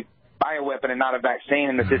bioweapon and not a vaccine,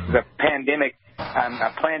 and that this is a pandemic,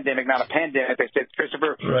 a plandemic, not a pandemic. They said,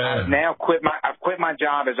 Christopher, I've now quit my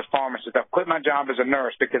job as a pharmacist. I've quit my job as a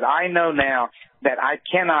nurse because I know now that I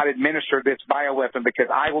cannot administer this bioweapon because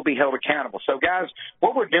I will be held accountable. So, guys,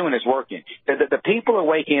 what we're doing is working. The people are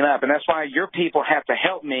waking up, and that's why your people have to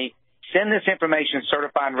help me send this information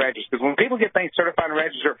certified and registered. Because when people get things certified and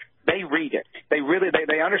registered, they read it. They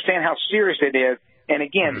understand how serious it is. And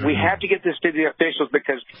again, we have to get this to the officials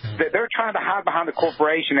because they're trying to hide behind the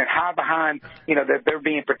corporation and hide behind, that they're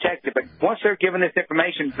being protected. But once they're given this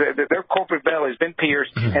information, their corporate veil has been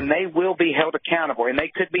pierced, and they will be held accountable. And they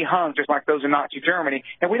could be hung just like those in Nazi Germany.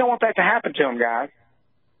 And we don't want that to happen to them, guys.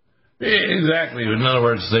 Exactly. In other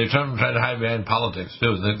words, they try to hide behind politics,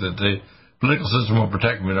 too. Think that the political system will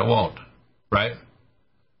protect them, and it won't. Right?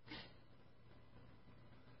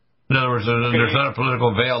 In other words, there's not a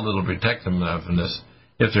political veil that will protect them from this.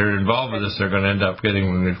 If they're involved with this, they're going to end up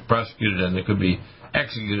getting prosecuted, and they could be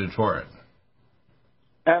executed for it.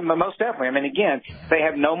 Most definitely. I mean, again, they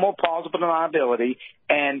have no more plausible deniability,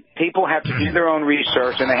 and people have to do their own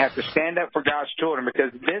research, and they have to stand up for God's children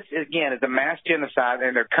because this, again, is a mass genocide,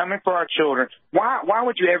 and they're coming for our children. Why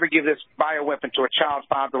would you ever give this bioweapon to a child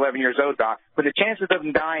 5 to 11 years old, Doc? But the chances of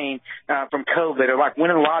them dying from COVID are like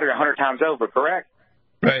winning the lottery 100 times over, correct?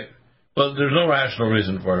 Right. Well, there's no rational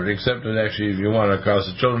reason for it, except that actually if you want to cause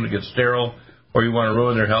the children to get sterile or you want to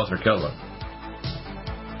ruin their health or kill them.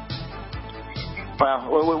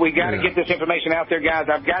 Well, we got to get this information out there,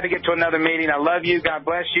 guys. I've got to get to another meeting. I love you. God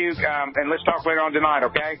bless you. And let's talk later on tonight,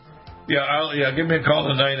 okay? Yeah, give me a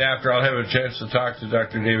call tonight after. I'll have a chance to talk to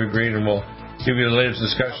Dr. David Green, and we'll give you the latest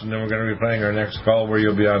discussion. Then we're going to be playing our next call where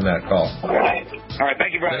you'll be on that call. All right.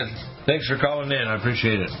 Thank you, brother. Thanks for calling in. I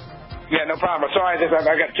appreciate it. Yeah, no problem. Sorry, I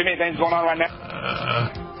got too many things going on right now.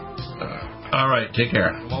 All right, take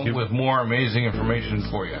care. With more amazing information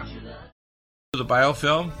for you. The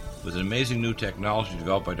biofilm with an amazing new technology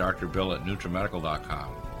developed by Dr. Bill at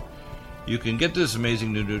NutriMedical.com. You can get this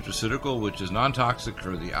amazing new nutraceutical, which is non-toxic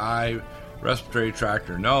for the eye, respiratory tract,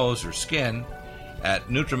 or nose, or skin, at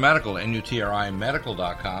NutriMedical,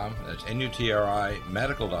 NutriMedical.com. That's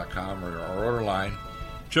NutriMedical.com, or our order line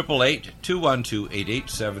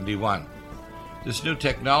 888-212-8871. This new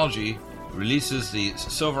technology releases the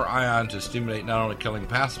silver ion to stimulate not only killing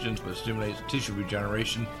pathogens, but stimulates tissue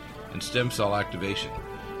regeneration and stem cell activation.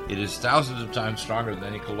 It is thousands of times stronger than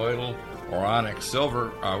any colloidal or onyx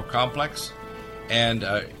silver complex, and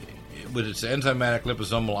with its enzymatic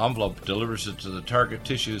liposomal envelope, delivers it to the target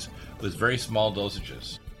tissues with very small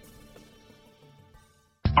dosages.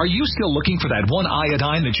 Are you still looking for that one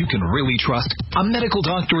iodine that you can really trust? A medical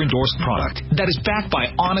doctor-endorsed product that is backed by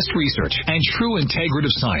honest research and true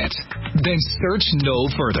integrative science? Then search no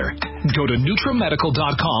further. Go to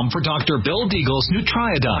NutriMedical.com for Dr. Bill Deagle's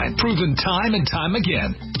Nutriodine, proven time and time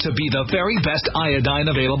again to be the very best iodine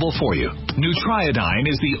available for you. Nutriodine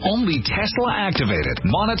is the only Tesla-activated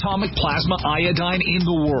monatomic plasma iodine in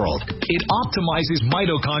the world. It optimizes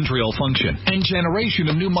mitochondrial function and generation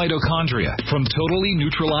of new mitochondria from totally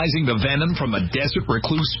neutralizing the venom from a desert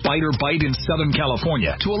recluse spider bite in Southern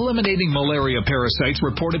California to eliminating malaria parasites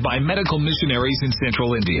reported by medical missionaries in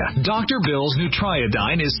Central India. Dr. Bill's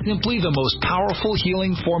Nutriodine is simply the most powerful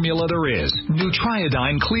healing formula there is.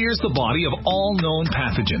 Nutriodine clears the body of all known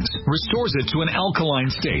pathogens, restores it to an alkaline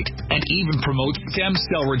state, and even promotes stem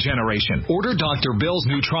cell regeneration. Order Dr. Bill's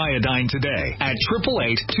Nutriodine today at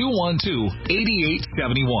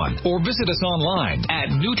 888-212-8871 or visit us online at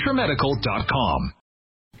NutriMedical.com.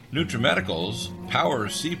 NutriMedical's Power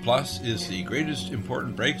C Plus is the greatest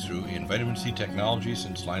important breakthrough in vitamin C technology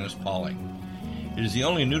since Linus Pauling. It is the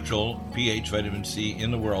only neutral pH vitamin C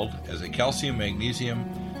in the world as a calcium, magnesium,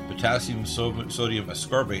 potassium, sodium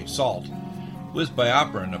ascorbate salt with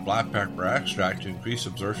bioperin, a black pepper extract, to increase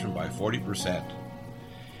absorption by 40%.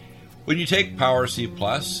 When you take Power C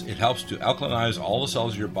Plus, it helps to alkalinize all the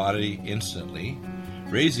cells of your body instantly,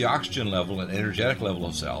 raise the oxygen level and energetic level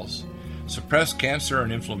of cells, suppress cancer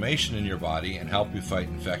and inflammation in your body, and help you fight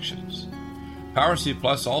infections. Power C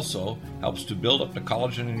Plus also helps to build up the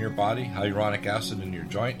collagen in your body, hyaluronic acid in your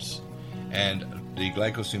joints, and the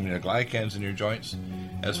glycosaminoglycans in your joints,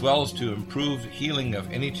 as well as to improve healing of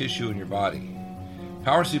any tissue in your body.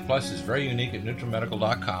 Power C Plus is very unique at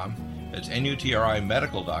NutriMedical.com. That's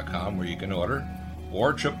NutriMedical.com, where you can order,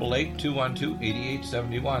 or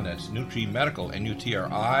 888-212-8871. That's NutriMedical,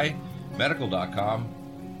 N-U-T-R-I, medical.com.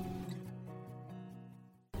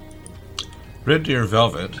 Red Deer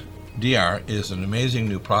Velvet DR is an amazing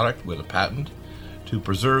new product with a patent to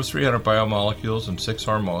preserve 300 biomolecules and 6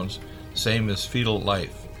 hormones, same as fetal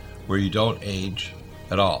life, where you don't age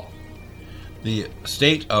at all. The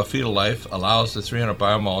state of fetal life allows the 300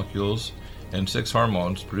 biomolecules and 6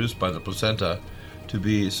 hormones produced by the placenta to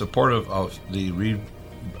be supportive of the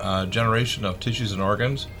regeneration of tissues and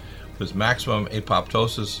organs, with maximum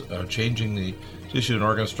apoptosis, changing the tissue and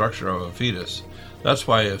organ structure of a fetus. That's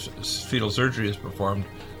why if fetal surgery is performed,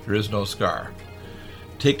 there is no scar.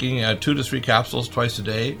 Taking 2 to 3 capsules twice a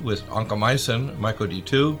day with oncomycin,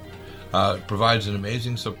 myco-D2, provides an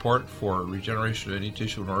amazing support for regeneration of any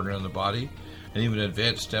tissue and organ in the body, and even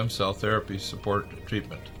advanced stem cell therapy support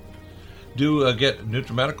treatment. Do get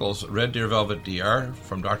NutriMedical's Red Deer Velvet DR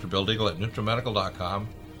from Dr. Bill Deagle at NutriMedical.com,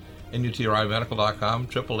 NutriMedical.com,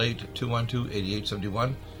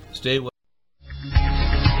 888-212-8871. Stay with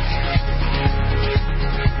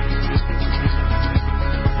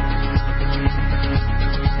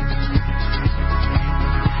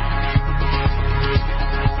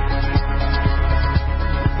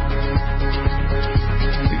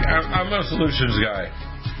I'm a solutions guy.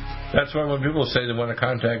 That's why when people say they want to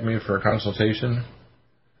contact me for a consultation,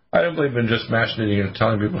 I don't believe in just machinating and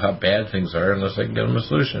telling people how bad things are unless I can get them a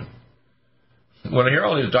solution. When I hear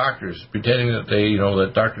all these doctors pretending that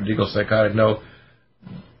that Dr. Deagle's psychotic, no,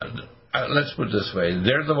 let's put it this way.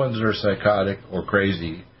 They're the ones that are psychotic or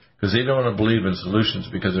crazy because they don't want to believe in solutions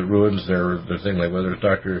because it ruins their thing, like whether it's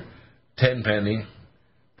Dr. Tenpenny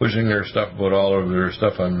pushing their stuff about all over their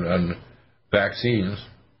stuff on vaccines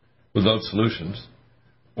without solutions,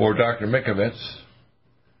 or Dr. Mikovits,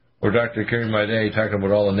 or Dr. Kerry Maday talking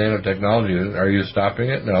about all the nanotechnology. Are you stopping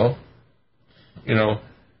it? No.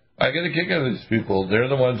 I get a kick out of these people. They're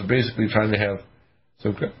the ones basically trying to have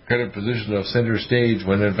some kind of position of center stage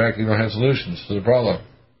when, in fact, they don't have solutions to the problem.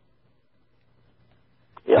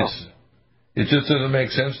 Yeah. It just doesn't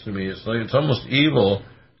make sense to me. It's like it's almost evil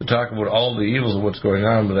to talk about all the evils of what's going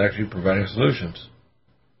on without actually providing solutions.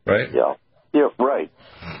 Right? Yeah. Yeah, right.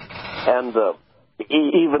 And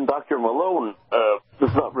even Dr. Malone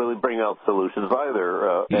does not really bring out solutions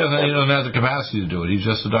either. He doesn't have the capacity to do it. He's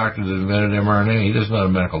just a doctor that invented mRNA. He doesn't have a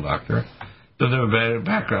medical doctor. Doesn't have a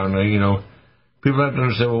background. People have to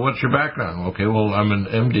understand, well, what's your background? Okay, well, I'm an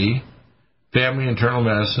MD, family internal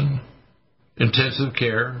medicine, intensive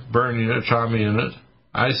care, burn unit, trauma unit,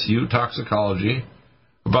 ICU, toxicology,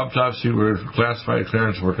 above top secret classified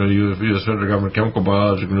clearance work in the U.S. federal government, chemical,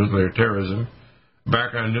 biological, nuclear terrorism,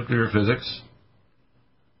 background in nuclear physics.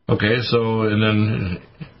 Okay, so, and then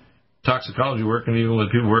toxicology work, and even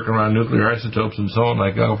with people working around nuclear isotopes and so on,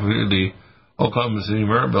 like the Oklahoma City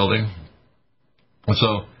Mirror building. And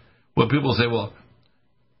so, what people say, well,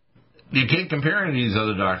 you can't compare any of these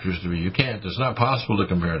other doctors to me. You can't. It's not possible to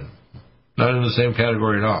compare them. Not in the same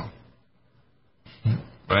category at all.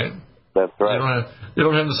 Right? That's right. They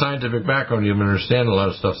don't have the scientific background to even understand a lot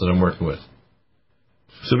of stuff that I'm working with.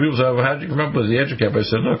 So people say, well, how did you come up with the EDUCAP? I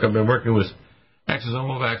said, look, I've been working with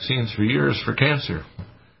exosomal vaccines for years for cancer.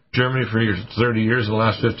 Germany for 30 years, the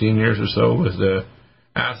last 15 years or so with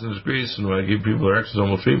Athens, Greece, and when I give people their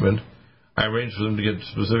exosomal treatment, I arrange for them to get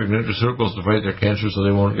specific nutraceuticals to fight their cancer so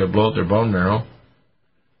they won't get blow out their bone marrow.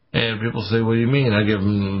 And people say, what do you mean? I give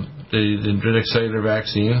them the dendritic cellular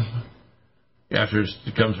vaccine. After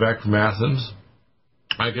it comes back from Athens,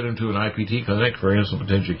 I get them to an IPT clinic, for insulin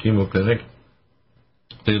potential chemo clinic.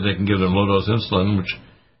 They can give them low-dose insulin, which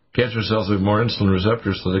cancer cells have more insulin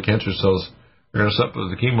receptors, so the cancer cells are going to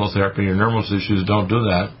supplement the chemotherapy. Your normal tissues don't do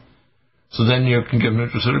that. So then you can give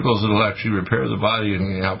nutraceuticals that will actually repair the body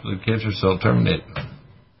and help the cancer cell terminate.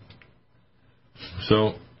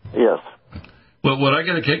 So, yes. Well, what I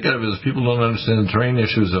get a kick out of is people don't understand the terrain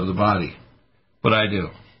issues of the body, but I do.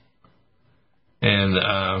 And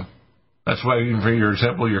that's why, even for your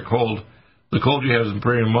example, your cold, the cold you have is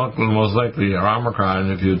pretty most likely or Omicron,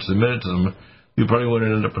 and if you had submitted to them, you probably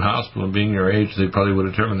wouldn't end up in hospital, and being your age, they probably would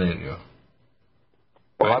have terminated you.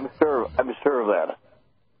 Well, I'm sure of that.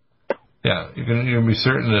 Yeah, you can be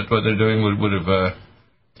certain that what they're doing would have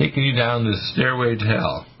taken you down this stairway to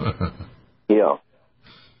hell. Yeah.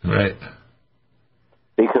 Right.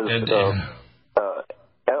 Because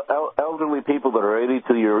elderly elderly people that are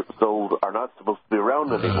 82 years old are not supposed to be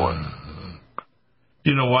around anymore.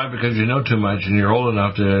 You know why? Because you know too much and you're old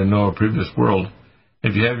enough to know a previous world.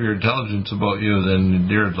 If you have your intelligence about you, then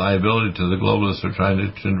you're a liability to the globalists who are trying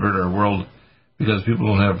to invert our world, because people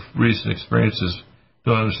don't have recent experiences,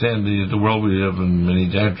 don't understand the world we live in many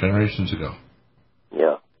generations ago.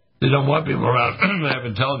 Yeah. They don't want people around that have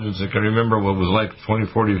intelligence that can remember what was like 20,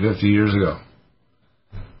 40, 50 years ago.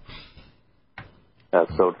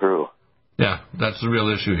 That's so true. Yeah, that's the real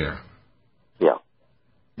issue here. Yeah.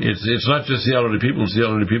 It's not just the elderly people, it's the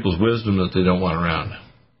elderly people's wisdom that they don't want around.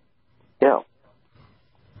 Yeah.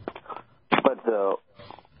 But,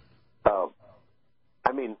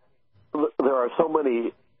 I mean, there are so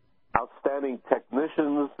many outstanding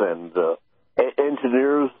technicians and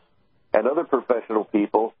engineers and other professional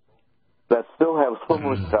people that still have so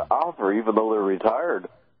much to offer, even though they're retired.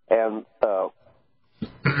 And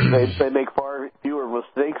they make far fewer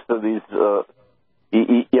mistakes than these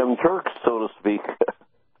young Turks, so to speak.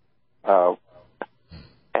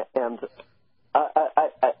 And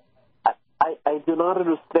I do not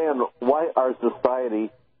understand why our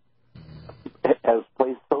society has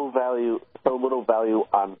placed so little value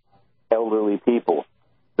on elderly people.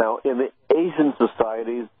 Now, in the Asian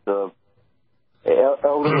societies,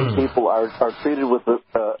 elderly people are treated with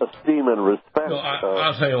esteem and respect. Well,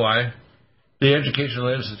 I'll tell you why. The educational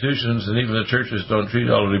institutions and even the churches don't treat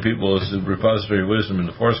elderly people as the repository of wisdom. And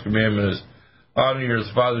the fourth commandment is, honor your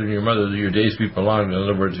father and your mother that your days be prolonged. In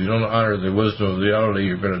other words, if you don't honor the wisdom of the elderly,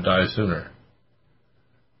 you're going to die sooner.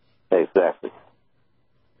 Exactly.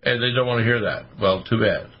 And they don't want to hear that. Well, too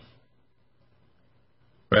bad.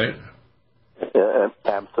 Right?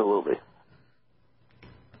 Absolutely.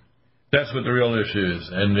 That's what the real issue is.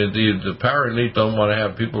 And the power elite don't want to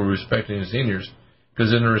have people respecting the seniors,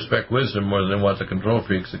 because then they respect wisdom more than they want the control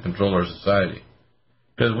freaks that control our society.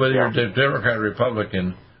 Because whether you're a Democrat or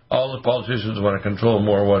Republican, all the politicians want to control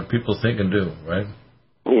more what people think and do, right?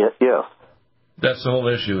 Yeah. That's the whole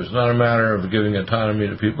issue. It's not a matter of giving autonomy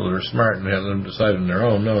to people that are smart and have them decide on their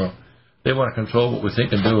own. No. They want to control what we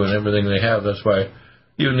think and do and everything they have. That's why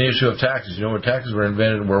even the issue of taxes, when taxes were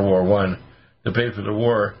invented in World War I to pay for the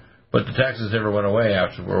war, but the taxes never went away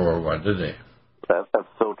after World War I, did they? That's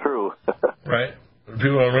so true. Right?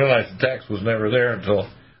 People don't realize the tax was never there until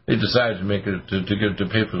they decided to make it to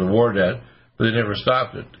pay for the war debt, but they never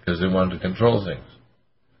stopped it because they wanted to control things.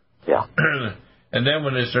 Yeah. And then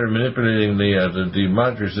when they started manipulating the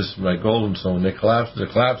monetary system like gold and so on, the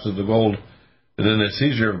collapse of the gold, and then the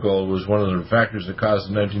seizure of gold was one of the factors that caused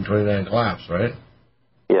the 1929 collapse, right?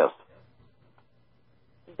 Yes.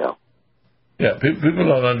 Yeah. Yeah, people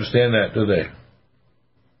don't understand that, do they?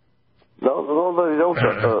 No, they don't,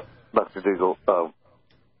 Dr. Deagle.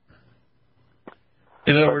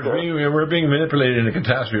 In other words, we're being manipulated in a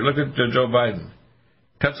catastrophe. Look at Joe Biden.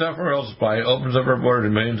 Cuts off our oil supply, opens up our border to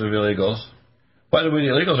millions of illegals. By the way, the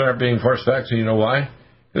illegals aren't being forced vaccinated. You know why?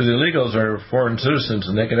 Because the illegals are foreign citizens,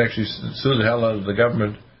 and they can actually sue the hell out of the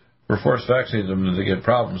government for forced vaccinating them if they get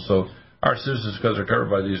problems. So our citizens, because they're covered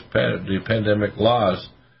by the pandemic laws,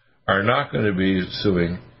 are not going to be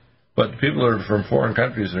suing. But people are from foreign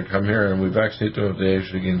countries that come here, and we vaccinate them if they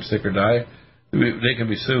actually get sick or die, they can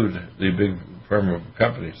be sued, the big pharma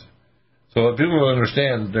companies. So if people will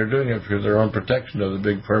understand, they're doing it for their own protection of the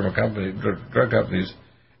big pharma company, drug companies,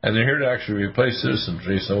 and they're here to actually replace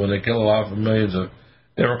citizenry. So when they kill off millions of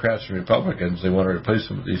Democrats and Republicans, they want to replace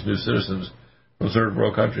them with these new citizens from third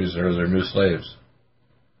world countries that are their new slaves.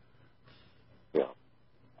 Yeah.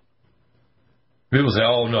 People say,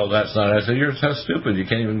 oh, no, that's not. I say, you're so stupid. You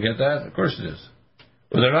can't even get that? Of course it is.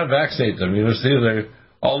 But they're not vaccinating them. You know, see,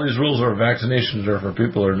 all these rules of vaccinations are for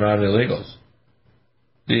people who are not illegals.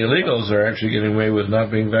 The illegals are actually getting away with not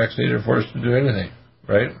being vaccinated or forced to do anything,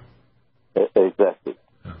 right? Exactly.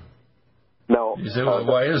 Now, you say, well,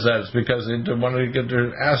 why is that? It's because they don't want to get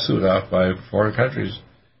their ass sued off by foreign countries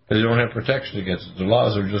because they don't have protection against it. The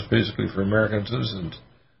laws are just basically for American citizens.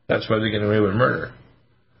 That's why they get away with murder.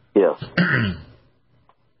 Yes.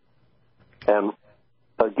 And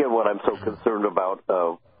again, what I'm so concerned about,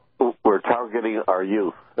 we're targeting our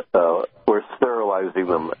youth. We're sterilizing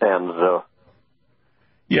them, and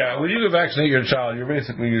yeah, when you vaccinate your child, you're going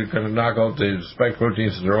to knock out the spike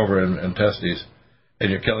proteins that are over in testes, and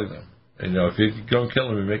you're killing them. And, if you don't kill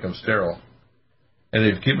them, you make them sterile. And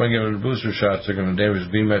if you keep on giving them booster shots, they're going to damage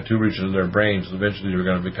the VMAT2 region of their brains. Eventually, they're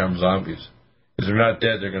going to become zombies. If they're not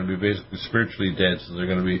dead, they're going to be basically spiritually dead, so they're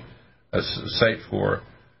going to be a site for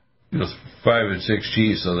 5 and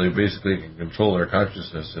 6G, so they basically can control their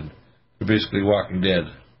consciousness, and they're basically Walking Dead,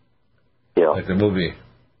 like the movie.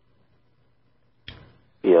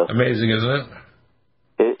 Yes. Amazing, isn't it?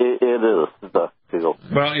 It is.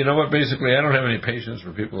 Well, you know what? Basically, I don't have any patience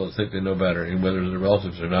for people that think they know better, whether they're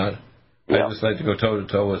relatives or not. I just like to go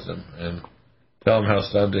toe-to-toe with them and tell them how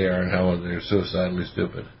stunned they are and how they're suicidally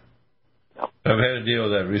stupid. I've had to deal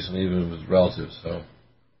with that recently, even with relatives. So.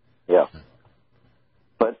 Yeah.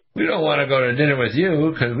 But we don't want to go to dinner with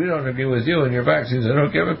you because we don't agree with you and your vaccines. I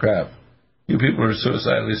don't give a crap. You people are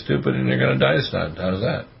suicidally stupid and you're going to die stunned. How's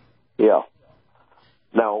that? Yeah.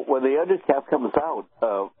 Now, when the EDUCAP comes out,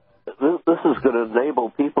 this is going to enable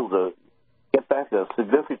people to get back a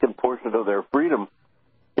significant portion of their freedom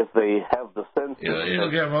if they have the sense. It'll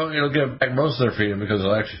get back most of their freedom because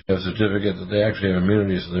they'll actually have a certificate that they actually have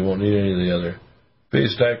immunity, so they won't need any of the other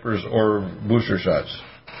face diapers or booster shots.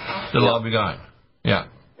 It'll all be gone. Yeah.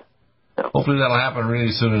 Hopefully that'll happen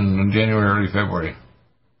really soon in January, early February.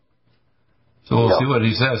 So we'll see what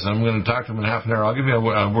he says. I'm going to talk to him in half an hour. I'll give you a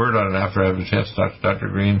word on it after I have a chance to talk to Dr.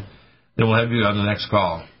 Green. Then we'll have you on the next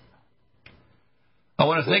call. I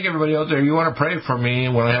want to thank everybody out there. You want to pray for me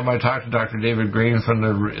when I have my talk to Dr. David Green from the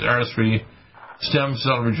R3 Stem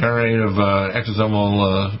Cell Regenerative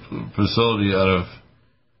Exosomal Facility out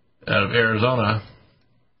of Arizona.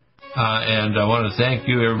 And I want to thank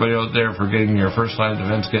you, everybody out there, for getting your first line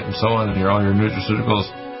defense kit and so on, and all your nutraceuticals.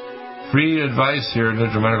 Free advice here at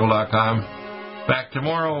NutriMedical.com. Back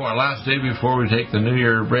tomorrow, our last day before we take the New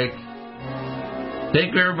Year break.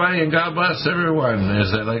 Thank you, everybody, and God bless everyone,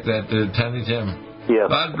 as I like that Tiny Tim. Yes.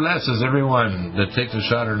 God blesses everyone that takes a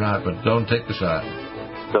shot or not, but don't take the shot.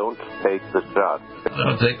 Don't take the shot.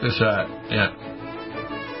 Don't take the shot. Yeah.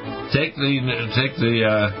 Take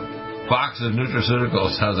the box of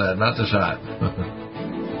nutraceuticals. How's that? Not the shot.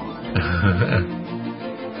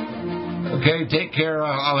 Okay, take care.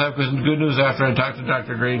 I'll have good news after I talk to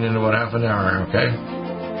Dr. Green in about half an hour, okay?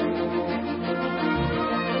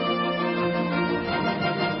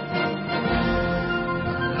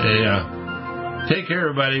 Yeah. Take care,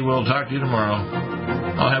 everybody. We'll talk to you tomorrow.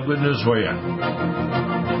 I'll have good news for you.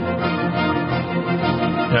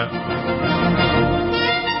 Yeah.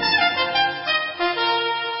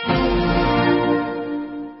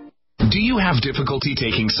 Do you have difficulty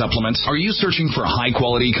taking supplements? Are you searching for a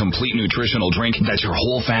high-quality, complete nutritional drink that your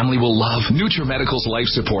whole family will love? NutriMedical's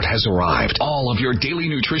Life Support has arrived. All of your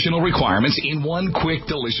daily nutritional requirements in one quick,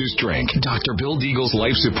 delicious drink. Dr. Bill Deagle's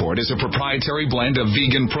Life Support is a proprietary blend of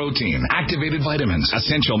vegan protein, activated vitamins,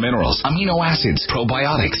 essential minerals, amino acids,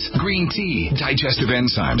 probiotics, green tea, digestive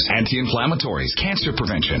enzymes, anti-inflammatories, cancer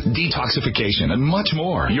prevention, detoxification, and much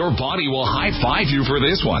more. Your body will high-five you for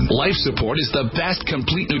this one. Life Support is the best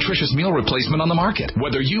complete nutritious meal replacement on the market.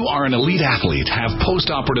 Whether you are an elite athlete, have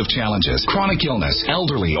post-operative challenges, chronic illness,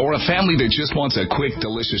 elderly, or a family that just wants a quick,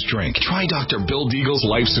 delicious drink, try Dr. Bill Deagle's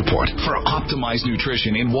Life Support for optimized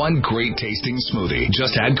nutrition in one great-tasting smoothie.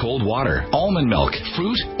 Just add cold water, almond milk,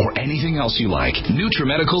 fruit, or anything else you like.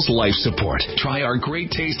 NutriMedical's Life Support. Try our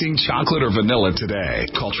great-tasting chocolate or vanilla today.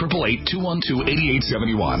 Call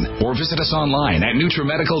 888-212-8871 or visit us online at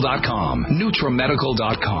NutriMedical.com.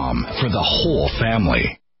 NutriMedical.com for the whole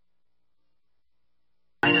family.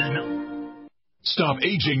 Stop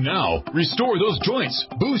aging now. Restore those joints.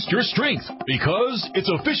 Boost your strength. Because it's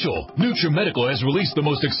official. NutriMedical has released the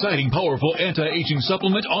most exciting, powerful anti-aging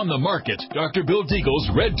supplement on the market. Dr. Bill Deagle's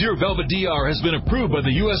Red Deer Velvet DR has been approved by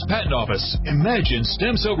the U.S. Patent Office. Imagine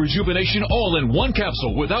stem cell rejuvenation all in one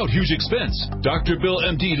capsule without huge expense. Dr. Bill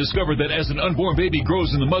MD discovered that as an unborn baby grows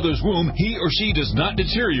in the mother's womb, he or she does not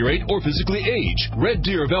deteriorate or physically age. Red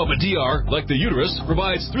Deer Velvet DR, like the uterus,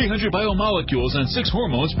 provides 300 biomolecules and 6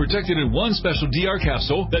 hormones protected in one special DR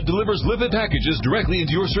capsule that delivers lipid packages directly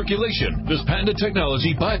into your circulation. This patented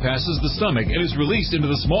technology bypasses the stomach and is released into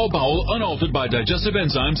the small bowel unaltered by digestive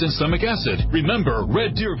enzymes and stomach acid. Remember,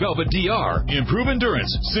 Red Deer Velvet DR. Improve endurance,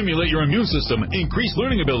 stimulate your immune system, increase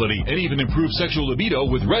learning ability, and even improve sexual libido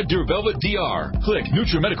with Red Deer Velvet DR. Click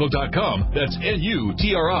NutriMedical.com. That's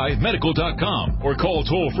NUTRI Medical.com. Or call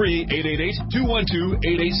toll-free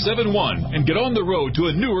 888-212-8871 and get on the road to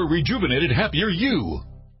a newer, rejuvenated, happier you.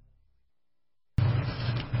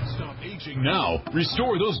 Now,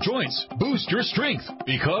 restore those joints. Boost your strength.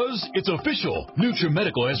 Because it's official.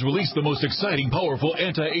 NutriMedical has released the most exciting, powerful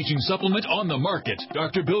anti-aging supplement on the market.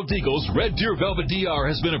 Dr. Bill Deagle's Red Deer Velvet DR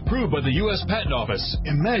has been approved by the U.S. Patent Office.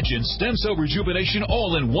 Imagine stem cell rejuvenation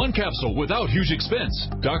all in one capsule without huge expense.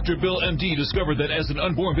 Dr. Bill MD discovered that as an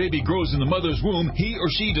unborn baby grows in the mother's womb, he or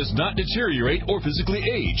she does not deteriorate or physically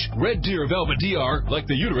age. Red Deer Velvet DR, like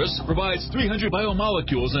the uterus, provides 300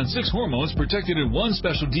 biomolecules and 6 hormones protected in one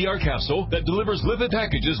special DR capsule capsule that delivers lipid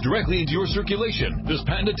packages directly into your circulation. This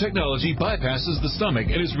patented technology bypasses the stomach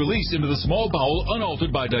and is released into the small bowel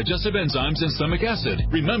unaltered by digestive enzymes and stomach acid.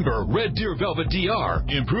 Remember Red Deer Velvet DR.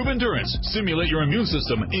 Improve endurance, stimulate your immune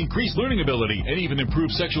system, increase learning ability, and even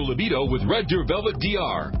improve sexual libido with Red Deer Velvet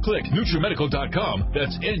DR. Click NutriMedical.com,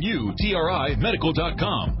 that's NUTRI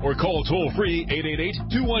Medical.com, or call toll-free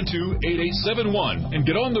 888-212-8871 and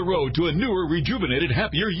get on the road to a newer, rejuvenated,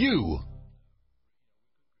 happier you.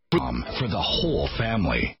 For the whole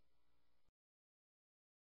family.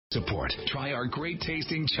 Support. Try our great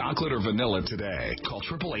tasting chocolate or vanilla today. Call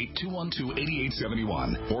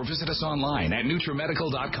 888-212-8871 or visit us online at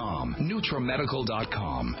NutriMedical.com.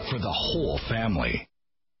 NutriMedical.com for the whole family.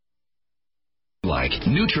 Like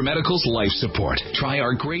NutriMedical's Life Support. Try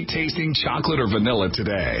our great tasting chocolate or vanilla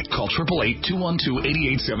today. Call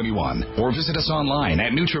 888-212-8871 or visit us online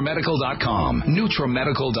at NutriMedical.com.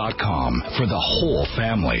 NutriMedical.com for the whole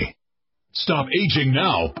family. Stop aging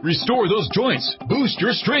now. Restore those joints. Boost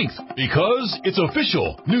your strength. Because it's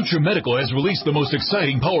official. NutriMedical has released the most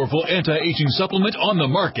exciting, powerful anti-aging supplement on the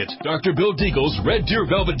market. Dr. Bill Deagle's Red Deer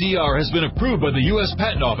Velvet DR has been approved by the U.S.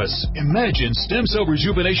 Patent Office. Imagine stem cell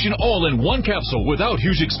rejuvenation all in one capsule without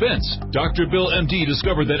huge expense. Dr. Bill MD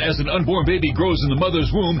discovered that as an unborn baby grows in the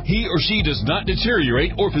mother's womb, he or she does not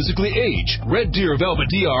deteriorate or physically age. Red Deer Velvet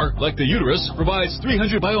DR, like the uterus, provides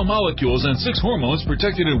 300 biomolecules and 6 hormones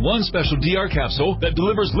protected in one special DR capsule that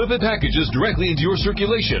delivers lipid packages directly into your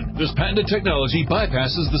circulation. This patented technology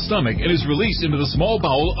bypasses the stomach and is released into the small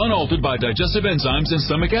bowel unaltered by digestive enzymes and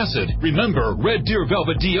stomach acid. Remember Red Deer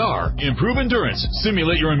Velvet DR. Improve endurance,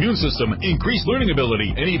 stimulate your immune system, increase learning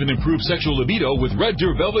ability, and even improve sexual libido with Red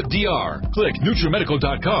Deer Velvet DR. Click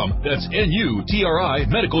NutriMedical.com, that's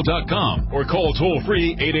NUTRI Medical.com, or call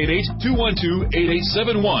toll-free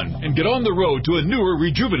 888-212-8871 and get on the road to a newer,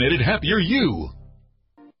 rejuvenated, happier you.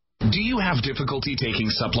 Do you have difficulty taking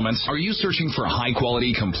supplements? Are you searching for a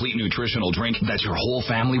high-quality, complete nutritional drink that your whole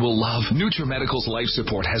family will love? NutriMedical's Life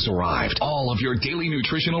Support has arrived. All of your daily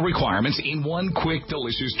nutritional requirements in one quick,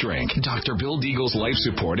 delicious drink. Dr. Bill Deagle's Life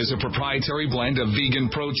Support is a proprietary blend of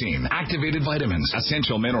vegan protein, activated vitamins,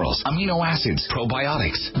 essential minerals, amino acids,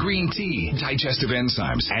 probiotics, green tea, digestive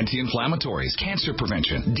enzymes, anti-inflammatories, cancer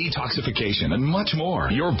prevention, detoxification, and much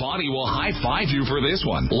more. Your body will high-five you for this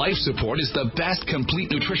one. Life Support is the best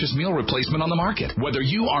complete nutritious meal replacement on the market. Whether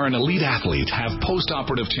you are an elite athlete, have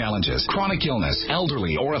post-operative challenges, chronic illness,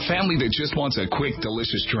 elderly, or a family that just wants a quick,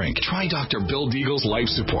 delicious drink, try Dr. Bill Deagle's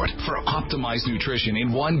Life Support for optimized nutrition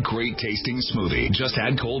in one great tasting smoothie. Just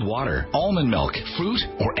add cold water, almond milk, fruit,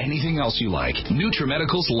 or anything else you like.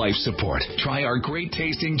 NutriMedical's Life Support. Try our great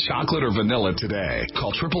tasting chocolate or vanilla today.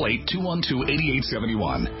 Call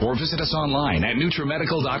 888-212-8871 or visit us online at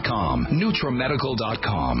NutriMedical.com.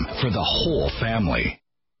 NutriMedical.com for the whole family.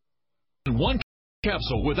 One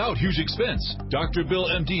capsule without huge expense. Dr. Bill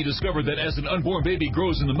MD discovered that as an unborn baby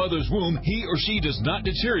grows in the mother's womb, he or she does not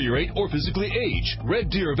deteriorate or physically age.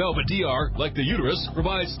 Red Deer Velvet DR, like the uterus,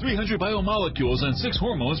 provides 300 biomolecules and 6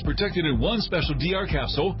 hormones protected in one special DR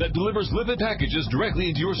capsule that delivers lipid packages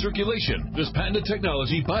directly into your circulation. This patented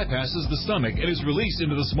technology bypasses the stomach and is released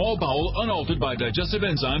into the small bowel unaltered by digestive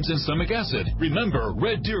enzymes and stomach acid. Remember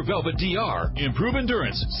Red Deer Velvet DR. Improve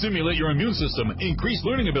endurance, stimulate your immune system, increase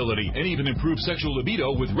learning ability, and even improve sexual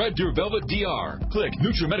libido with Red Deer Velvet DR. Click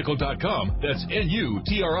NutriMedical.com, that's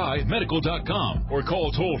NUTRI Medical.com, or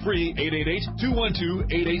call toll-free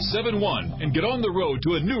 888-212-8871 and get on the road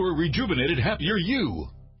to a newer, rejuvenated, happier you.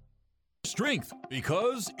 Strength,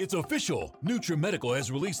 because it's official. NutriMedical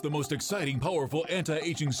has released the most exciting, powerful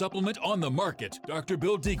anti-aging supplement on the market. Dr.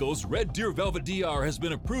 Bill Deagle's Red Deer Velvet DR has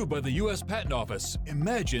been approved by the U.S. Patent Office.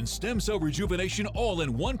 Imagine stem cell rejuvenation all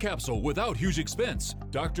in one capsule without huge expense.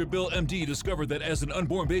 Dr. Bill MD discovered that as an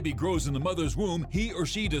unborn baby grows in the mother's womb, he or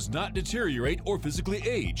she does not deteriorate or physically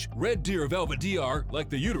age. Red Deer Velvet DR,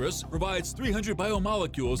 like the uterus, provides 300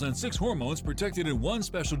 biomolecules and 6 hormones protected in one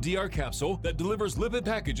special DR capsule that delivers lipid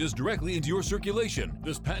packages directly into your circulation.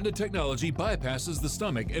 This patented technology bypasses the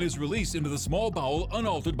stomach and is released into the small bowel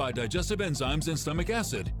unaltered by digestive enzymes and stomach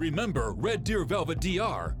acid. Remember Red Deer Velvet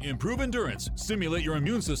DR. Improve endurance, stimulate your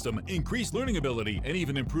immune system, increase learning ability, and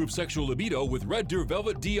even improve sexual libido with Red Deer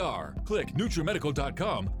Velvet DR. Click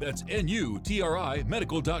NutriMedical.com, that's NUTRI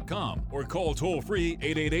Medical.com, or call toll-free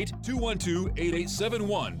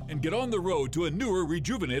 888-212-8871 and get on the road to a newer,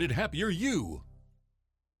 rejuvenated, happier you.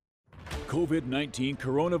 COVID-19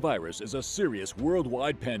 coronavirus is a serious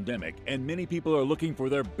worldwide pandemic, and many people are looking for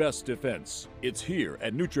their best defense. It's here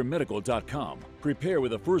at NutriMedical.com. Prepare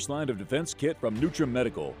with a first line of defense kit from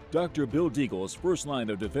NutriMedical. Dr. Bill Deagle's first line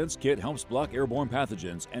of defense kit helps block airborne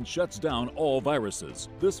pathogens and shuts down all viruses.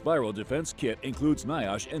 This viral defense kit includes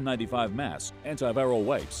NIOSH N95 mask, antiviral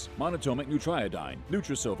wipes, monatomic Nutriodine,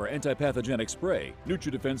 Nutrisilver antipathogenic spray,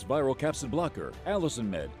 NutriDefense viral capsid blocker, Allison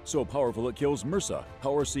Med, so powerful it kills MRSA,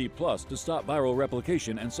 Power C Plus to stop viral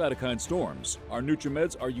replication and cytokine storms. Our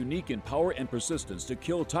NutriMeds are unique in power and persistence to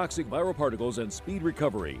kill toxic viral particles and speed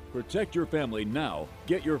recovery. Protect your family now.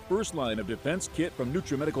 Get your first line of defense kit from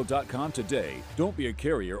NutriMedical.com today. Don't be a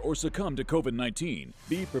carrier or succumb to COVID-19.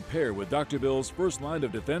 Be prepared with Dr. Bill's first line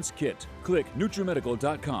of defense kit. Click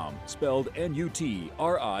NutriMedical.com, spelled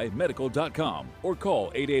N-U-T-R-I Medical.com, or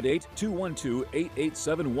call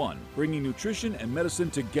 888-212-8871, bringing nutrition and medicine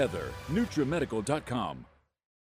together. NutriMedical.com.